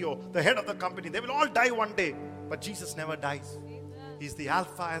CEO, the head of the company, they will all die one day. But Jesus never dies. He's the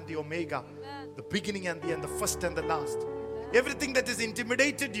Alpha and the Omega, the beginning and the end, the first and the last. Everything that has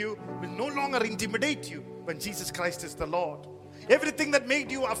intimidated you will no longer intimidate you when Jesus Christ is the Lord. Everything that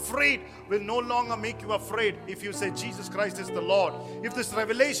made you afraid will no longer make you afraid if you say Jesus Christ is the Lord. If this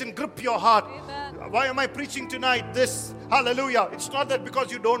revelation grip your heart, why am I preaching tonight this? Hallelujah. It's not that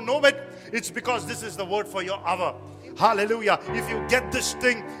because you don't know it, it's because this is the word for your hour. Hallelujah. If you get this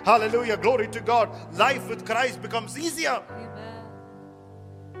thing, hallelujah, glory to God, life with Christ becomes easier.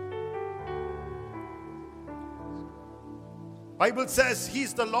 Bible says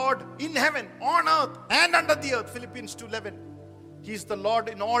He's the Lord in heaven, on earth, and under the earth. Philippians 2:11. He's the Lord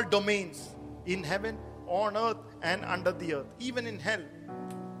in all domains, in heaven, on earth, and under the earth. Even in hell,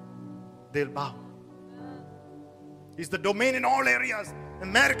 they'll bow. He's the domain in all areas.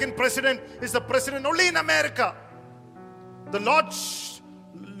 American president is the president only in America. The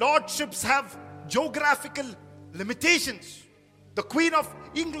lordships have geographical limitations. The Queen of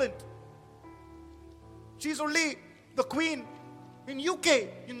England, she's only the Queen in UK,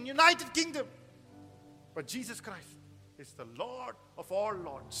 in United Kingdom. But Jesus Christ is the Lord of all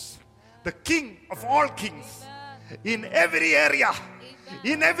lords, the King of all kings, in every area,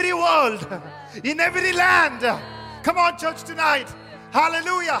 in every world, in every land. Come on, church, tonight.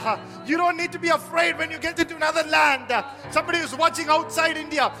 Hallelujah. You don't need to be afraid when you get into another land. Somebody who's watching outside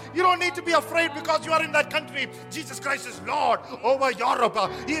India, you don't need to be afraid because you are in that country. Jesus Christ is Lord over Europe.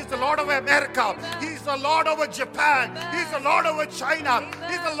 He is the Lord over America. He is the Lord over Japan. He is the Lord over China.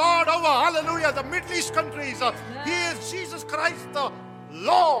 He is the Lord over, hallelujah, the Middle East countries. He is Jesus Christ the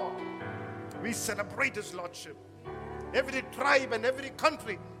Lord. We celebrate His Lordship. Every tribe and every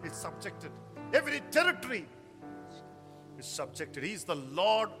country is subjected. Every territory is subjected. He is the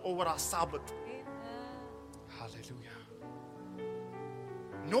Lord over our Sabbath. Hallelujah.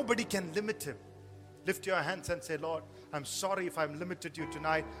 Nobody can limit Him. Lift your hands and say, Lord, I'm sorry if I'm limited you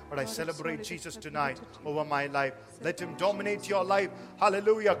tonight, but I celebrate Jesus tonight over my life. Let Him dominate your life.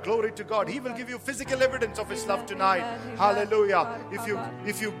 Hallelujah. Glory to God. He will give you physical evidence of His love tonight. Hallelujah.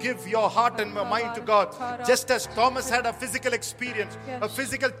 If you give your heart and your mind to God, just as Thomas had a physical experience, a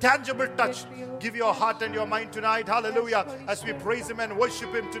physical tangible touch, give your heart and your mind tonight. Hallelujah. As we praise Him and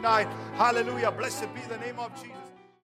worship Him tonight. Hallelujah. Blessed be the name of Jesus.